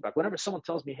from feedback. Whenever someone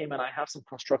tells me, hey man, I have some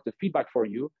constructive feedback for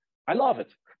you, I love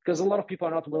it because a lot of people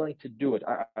are not willing to do it.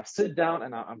 I sit down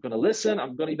and I'm going to listen.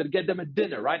 I'm going to even get them a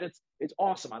dinner, right? It's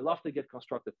awesome. I love to get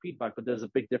constructive feedback, but there's a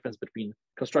big difference between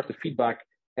constructive feedback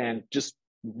and just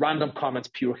random comments,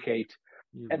 pure hate.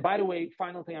 And by the way,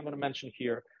 final thing I'm going to mention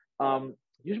here,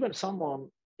 usually when someone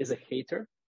is a hater,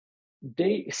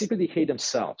 they secretly hate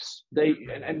themselves.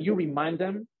 And you remind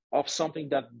them of something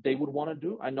that they would want to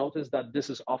do. I noticed that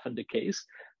this is often the case.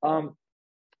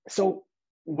 So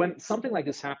when something like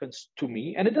this happens to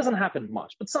me, and it doesn't happen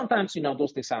much, but sometimes,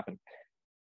 those things happen,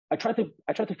 I try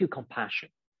to feel compassion.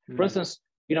 For instance,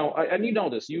 and you know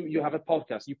this, you have a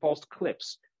podcast, you post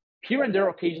clips. Here and there,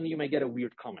 occasionally you may get a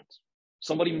weird comment.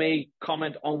 Somebody may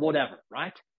comment on whatever,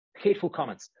 right? Hateful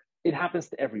comments. It happens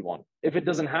to everyone. If it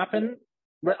doesn't happen,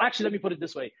 well, actually, let me put it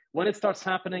this way. When it starts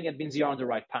happening, it means you're on the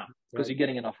right path because you're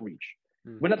getting enough reach.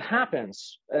 When it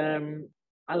happens,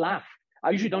 I laugh. I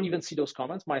usually don't even see those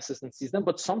comments. My assistant sees them,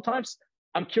 but sometimes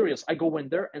I'm curious. I go in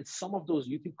there and some of those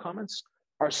YouTube comments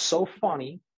are so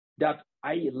funny that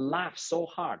I laugh so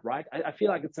hard, right? I feel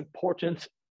like it's important,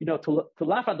 to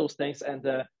laugh at those things. And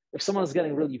if someone is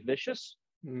getting really vicious,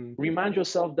 remind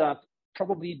yourself that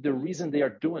probably the reason they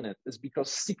are doing it is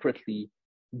because secretly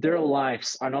their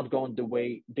lives are not going the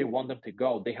way they want them to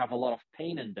go. They have a lot of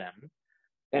pain in them.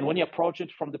 And when you approach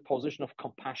it from the position of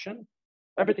compassion,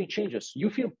 everything changes. You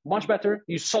feel much better.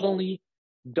 You suddenly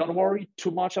don't worry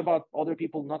too much about other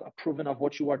people not approving of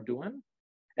what you are doing.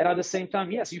 And at the same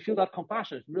time, yes, you feel that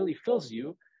compassion. It really fills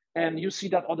you. And you see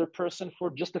that other person for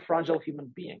just a fragile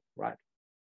human being, right?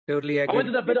 Totally agree. I went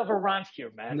in a bit of a rant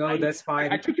here, man. No, that's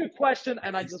fine. I took your question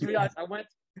and I just realized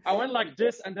I went like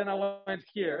this and then I went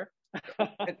here.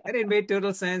 And it made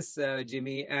total sense,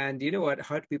 Jimmy. And you know what?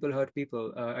 Hurt people hurt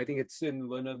people. I think it's in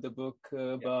one of the book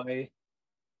by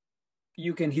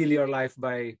You Can Heal Your Life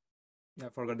by, I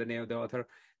forgot the name of the author.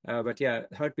 But yeah,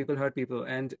 hurt people hurt people.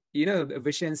 And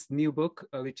Vishen's new book,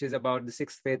 which is about the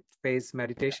 6th phase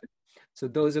meditation. So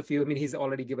those of you, he's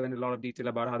already given a lot of detail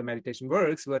about how the meditation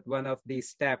works, but one of the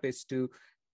steps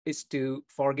is to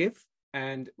forgive.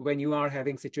 And when you are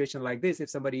having a situation like this, if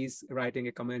somebody is writing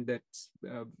a comment that's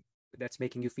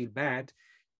making you feel bad,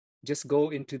 just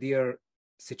go into their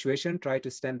situation, try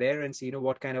to stand there and see,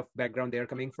 what kind of background they're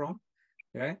coming from.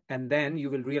 Right. And then you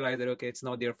will realize that, okay, it's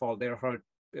not their fault. They're hurt.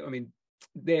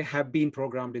 They have been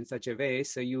programmed in such a way.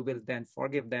 So you will then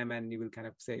forgive them and you will kind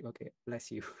of say, okay,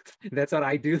 bless you. That's what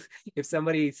I do. If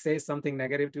somebody says something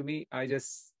negative to me, I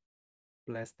just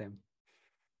bless them.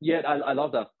 Yeah, I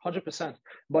love that. 100%.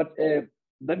 But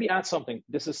let me add something.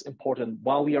 This is important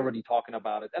while we are already talking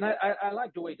about it. And I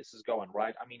like the way this is going,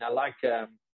 right? I like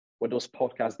with those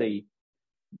podcasts, they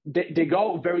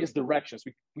go various directions.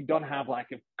 We don't have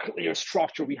like a clear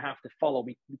structure we have to follow.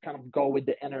 We kind of go with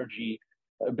the energy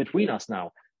between us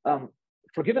now.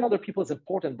 Forgiving other people is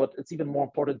important, but it's even more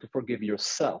important to forgive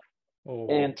yourself.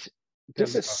 And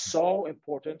this is so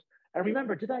important. And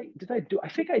remember, I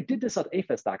think I did this at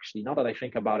AFES actually, now that I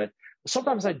think about it.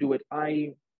 Sometimes I do it.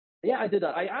 I did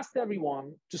that. I asked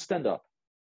everyone to stand up,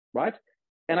 right?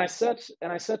 And I said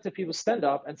to people, stand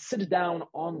up and sit down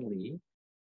only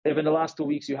if in the last 2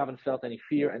 weeks you haven't felt any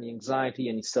fear, any anxiety,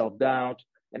 any self-doubt,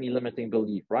 any limiting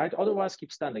belief, right? Otherwise,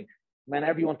 keep standing. Man,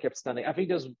 everyone kept standing. I think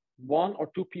there's 1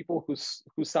 or 2 people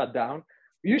who sat down.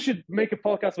 You should make a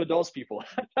podcast with those people.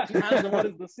 Ask them, what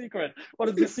is the secret? What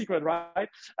is the secret, right?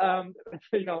 But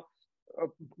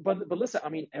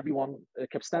listen, everyone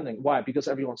kept standing. Why? Because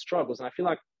everyone struggles. And I feel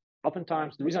like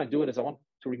oftentimes the reason I do it is I want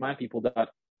to remind people that,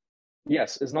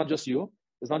 yes, it's not just you.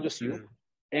 It's not just you.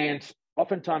 And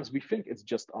oftentimes we think it's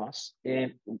just us,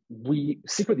 and we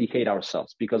secretly hate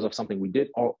ourselves because of something we did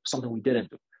or something we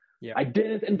didn't do. Yeah. I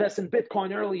didn't invest in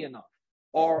Bitcoin early enough,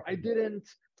 or I didn't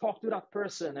talk to that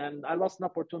person and I lost an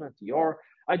opportunity, or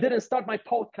I didn't start my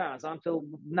podcast until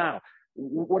now,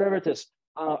 whatever it is.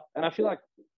 And I feel like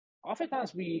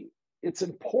oftentimes it's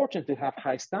important to have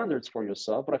high standards for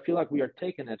yourself, but I feel like we are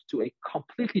taking it to a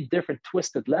completely different,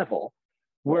 twisted level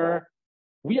where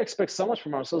we expect so much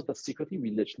from ourselves that secretly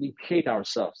we literally hate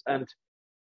ourselves. And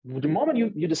the moment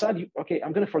you decide, okay,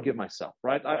 I'm going to forgive myself,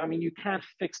 right? I mean, you can't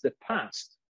fix the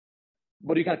past,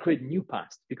 but you can create new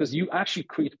past, because you actually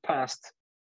create past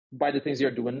by the things you're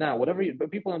doing now.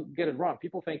 But people get it wrong.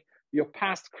 People think your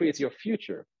past creates your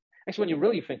future. Actually, when you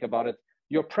really think about it,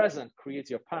 your present creates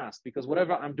your past, because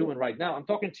whatever I'm doing right now, I'm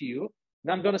talking to you,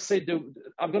 and I'm going to say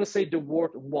the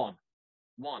word one.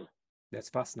 That's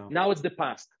past now. Now it's the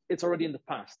past. It's already in the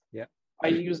past. Yeah. I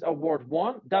use a word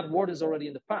one, that word is already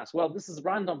in the past. Well, this is a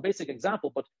random basic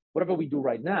example, but whatever we do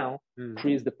right now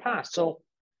creates the past. So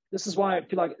this is why I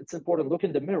feel like it's important. Look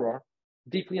in the mirror,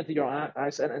 deeply into your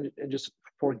eyes, and just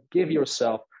forgive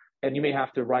yourself. And you may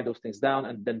have to write those things down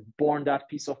and then burn that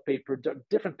piece of paper,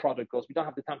 different product goals. We don't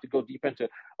have the time to go deep into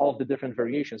all of the different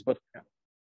variations. But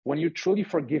when you truly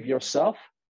forgive yourself,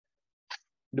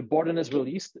 the burden is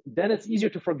released, then it's easier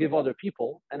to forgive other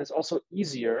people. And it's also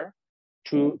easier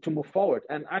to move forward.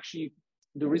 And actually,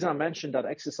 the reason I mentioned that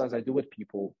exercise I do with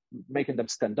people, making them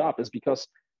stand up, is because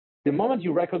the moment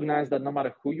you recognize that no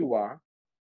matter who you are,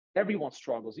 everyone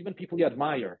struggles, even people you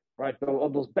admire, right? All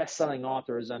those best-selling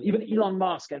authors and even Elon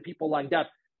Musk and people like that,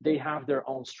 they have their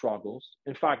own struggles.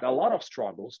 In fact, a lot of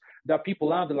struggles. There are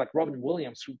people out there like Robin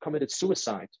Williams who committed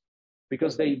suicide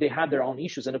because they had their own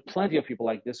issues. And there are plenty of people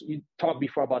like this. You talked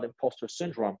before about imposter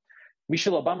syndrome.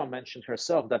 Michelle Obama mentioned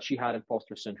herself that she had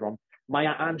imposter syndrome.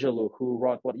 Maya Angelou, who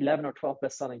wrote, 11 or 12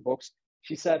 best-selling books,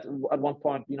 she said at one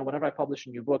point, whenever I publish a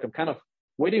new book, I'm kind of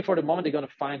waiting for the moment they're going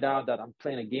to find out that I'm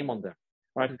playing a game on them,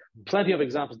 right? Plenty of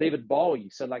examples. David Bowie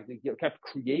said, like, they kept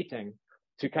creating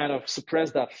to kind of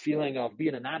suppress that feeling of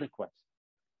being inadequate.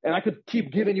 And I could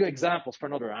keep giving you examples for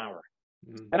another hour.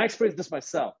 And I experienced this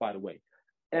myself, by the way.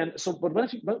 And so, but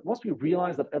once we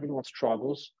realize that everyone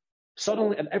struggles,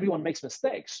 suddenly, and everyone makes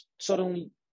mistakes, suddenly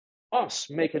us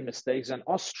making mistakes and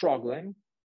us struggling,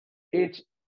 it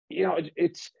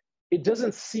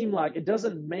doesn't seem like, it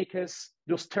doesn't make us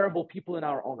those terrible people in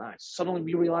our own eyes. Suddenly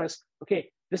we realize, okay,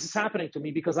 this is happening to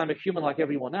me because I'm a human like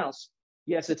everyone else.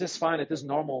 Yes, it is fine. It is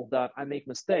normal that I make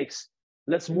mistakes.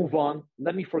 Let's move on.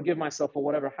 Let me forgive myself for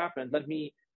whatever happened. Let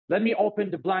me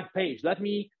open the blank page. Let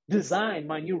me design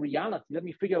my new reality. Let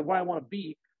me figure out where I want to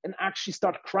be and actually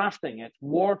start crafting it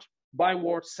word by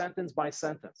word, sentence by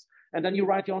sentence. And then you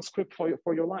write your own script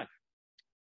for your life.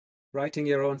 Writing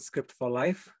your own script for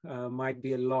life might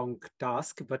be a long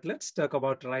task, but let's talk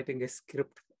about writing a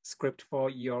script for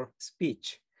your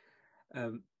speech.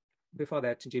 Before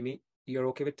that, Jimmy, you're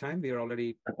okay with time? We are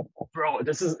already... Bro,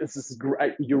 this is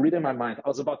great. You're reading my mind. I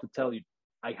was about to tell you,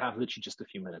 I have literally just a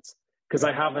few minutes because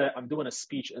I'm doing a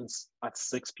speech at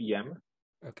 6 p.m.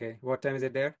 Okay. What time is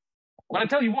it there? But I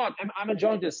tell you what, I'm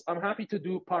enjoying this. I'm happy to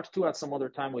do part 2 at some other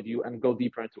time with you and go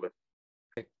deeper into it.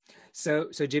 Okay.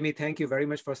 So Jimmy, thank you very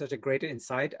much for such a great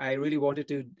insight. I really wanted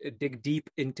to dig deep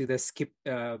into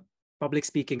the public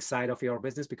speaking side of your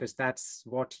business because that's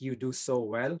what you do so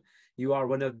well. You are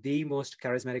one of the most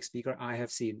charismatic speaker I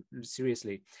have seen,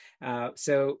 seriously.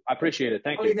 So I appreciate it.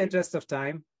 Thank you. In the interest of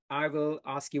time, I will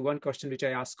ask you one question, which I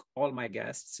ask all my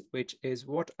guests, which is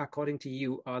what, according to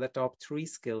you, are the top 3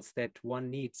 skills that one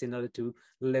needs in order to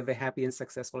live a happy and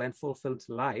successful and fulfilled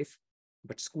life,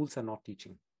 but schools are not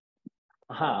teaching?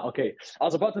 Okay. I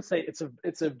was about to say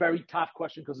it's a very tough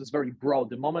question because it's very broad.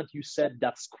 The moment you said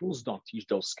that schools don't teach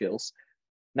those skills,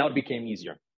 now it became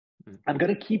easier. I'm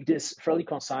going to keep this fairly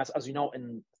concise. As you know,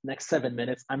 in the next 7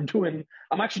 minutes, I'm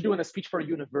actually doing a speech for a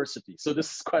university. So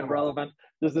this is quite relevant.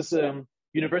 There's this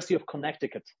University of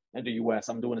Connecticut in the US.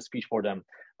 I'm doing a speech for them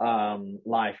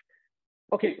live.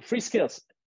 Okay, 3 skills.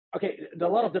 Okay, there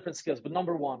are a lot of different skills, but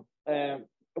number 1,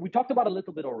 we talked about a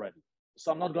little bit already.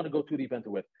 So I'm not going to go too deep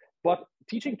into it. But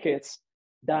teaching kids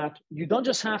that you don't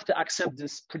just have to accept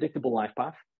this predictable life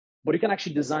path, but you can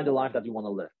actually design the life that you want to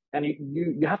live. And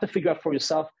you have to figure out for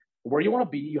yourself where you want to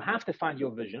be. You have to find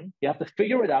your vision. You have to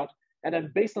figure it out. And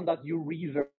then based on that, you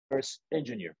reverse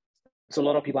engineer. So a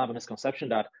lot of people have a misconception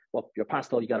that, well, your parents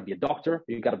told you got to be a doctor,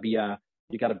 you got to be I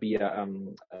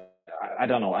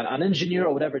don't know, an engineer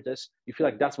or whatever it is. You feel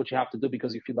like that's what you have to do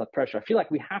because you feel that pressure. I feel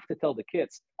like we have to tell the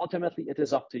kids, ultimately, it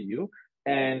is up to you.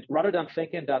 And rather than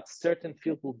thinking that certain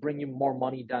field will bring you more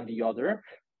money than the other,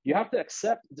 you have to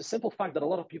accept the simple fact that a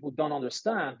lot of people don't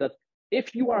understand that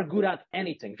if you are good at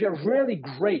anything, if you're really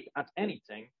great at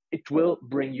anything, it will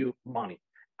bring you money.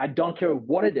 I don't care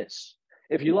what it is.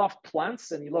 If you love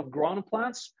plants and you love growing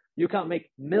plants, you can make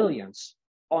millions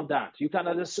on that. You can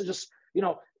just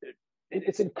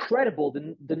it's incredible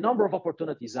the number of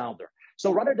opportunities out there.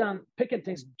 So rather than picking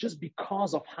things just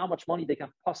because of how much money they can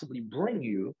possibly bring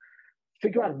you,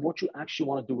 figure out what you actually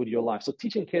want to do with your life. So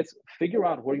teaching kids, figure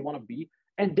out where you want to be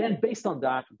And then based on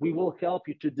that, we will help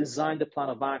you to design the plan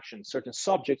of action, certain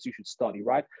subjects you should study,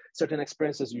 right? Certain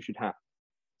experiences you should have.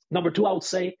 Number two, I would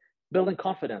say building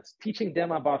confidence, teaching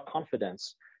them about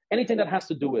confidence, anything that has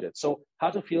to do with it. So how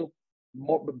to feel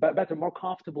better, more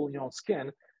comfortable in your own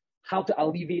skin, how to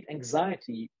alleviate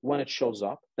anxiety when it shows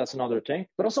up. That's another thing.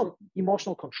 But also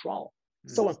emotional control.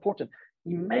 So important.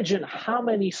 Imagine how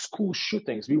many school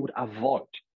shootings we would avoid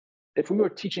if we were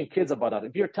teaching kids about that.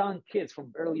 If you're telling kids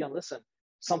from early on, listen,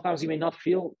 sometimes you may not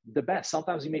feel the best.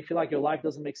 Sometimes you may feel like your life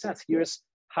doesn't make sense. Here's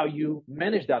how you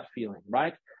manage that feeling,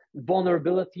 right?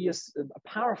 Vulnerability is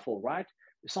powerful, right?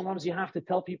 Sometimes you have to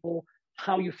tell people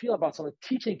how you feel about something.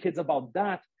 Teaching kids about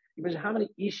that, imagine how many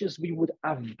issues we would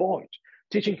avoid.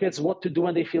 Teaching kids what to do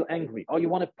when they feel angry. Oh, you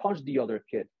want to punch the other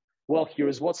kid. Well, here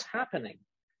is what's happening.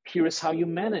 Here is how you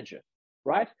manage it,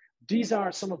 right? These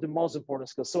are some of the most important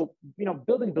skills. So,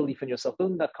 building belief in yourself,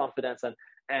 building that confidence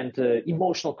and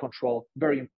emotional control,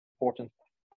 very important.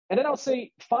 And then I would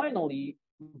say, finally,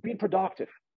 being productive,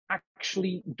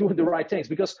 actually doing the right things.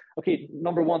 Because, okay,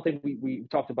 number one thing we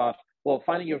talked about, well,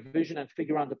 finding your vision and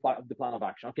figure out the plan of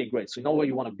action. Okay, great. So you know where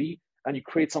you want to be and you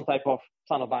create some type of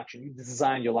plan of action. You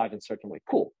design your life in a certain way.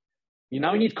 Cool. You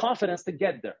need confidence to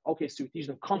get there. Okay, so you teach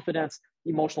them confidence,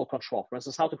 emotional control. For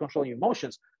instance, how to control your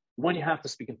emotions when you have to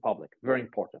speak in public. Very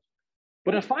important.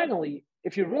 But then finally,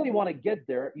 if you really want to get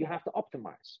there, you have to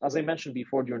optimize. As I mentioned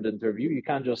before during the interview, you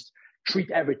can't just treat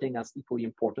everything as equally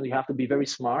important. You have to be very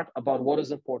smart about what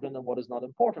is important and what is not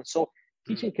important. So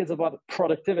teaching kids about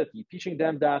productivity, teaching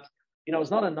them that,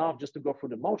 it's not enough just to go through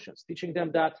the motions, teaching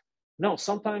them that, no,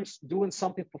 sometimes doing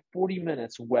something for 40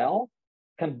 minutes well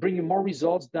can bring you more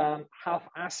results than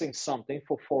half-assing something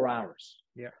for 4 hours.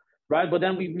 Yeah. Right? But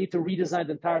then we need to redesign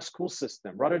the entire school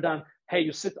system rather than, hey,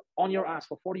 you sit on your ass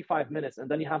for 45 minutes and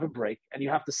then you have a break and you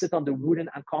have to sit on the wooden,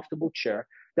 uncomfortable chair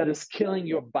that is killing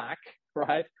your back,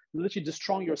 right? Literally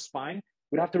destroying your spine.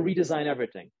 We'd have to redesign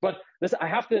everything. But listen, I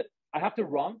have to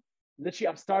run. Literally,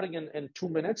 I'm starting in 2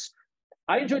 minutes.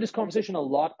 I enjoyed this conversation a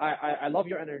lot. I love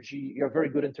your energy. You're a very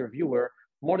good interviewer.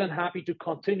 More than happy to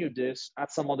continue this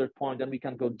at some other point. Then we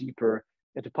can go deeper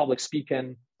into public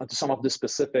speaking, into some of the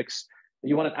specifics.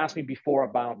 You wanted to ask me before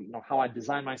about how I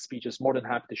design my speeches. More than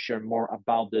happy to share more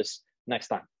about this next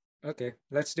time. Okay,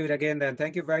 let's do it again then.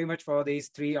 Thank you very much for these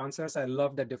 3 answers. I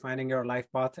love that defining your life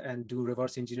path and do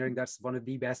reverse engineering. That's one of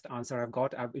the best answers I've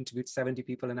got. I've interviewed 70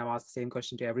 people and I've asked the same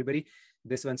question to everybody.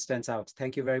 This one stands out.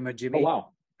 Thank you very much, Jimmy. Oh, wow.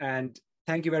 And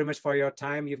thank you very much for your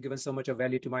time. You've given so much of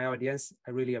value to my audience. I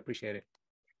really appreciate it.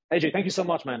 Ajay, thank you so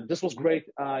much, man. This was great.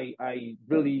 I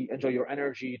really enjoy your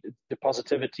energy, the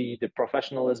positivity, the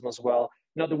professionalism as well.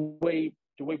 The way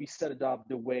we set it up,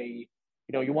 the way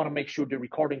you want to make sure the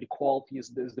recording, the quality is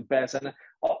the best, and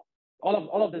all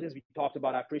of the things we talked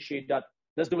about. I appreciate that.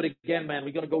 Let's do it again, man.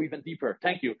 We're gonna go even deeper.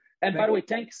 Thank you. And by the way,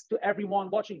 thanks to everyone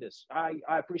watching this. I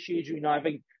appreciate you. I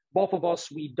think both of us,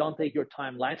 we don't take your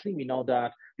time lightly. We know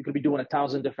that you could be doing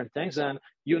 1,000 different things, and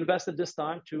you invested this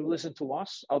time to listen to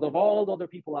us out of all the other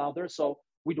people out there. So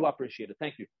we do appreciate it.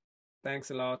 Thank you. Thanks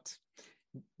a lot.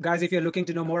 Guys, if you're looking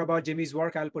to know more about Jimmy's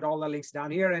work, I'll put all the links down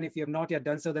here. And if you have not yet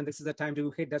done so, then this is the time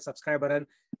to hit that subscribe button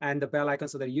and the bell icon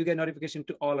so that you get notification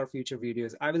to all our future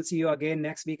videos. I will see you again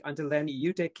next week. Until then,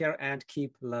 you take care and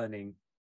keep learning.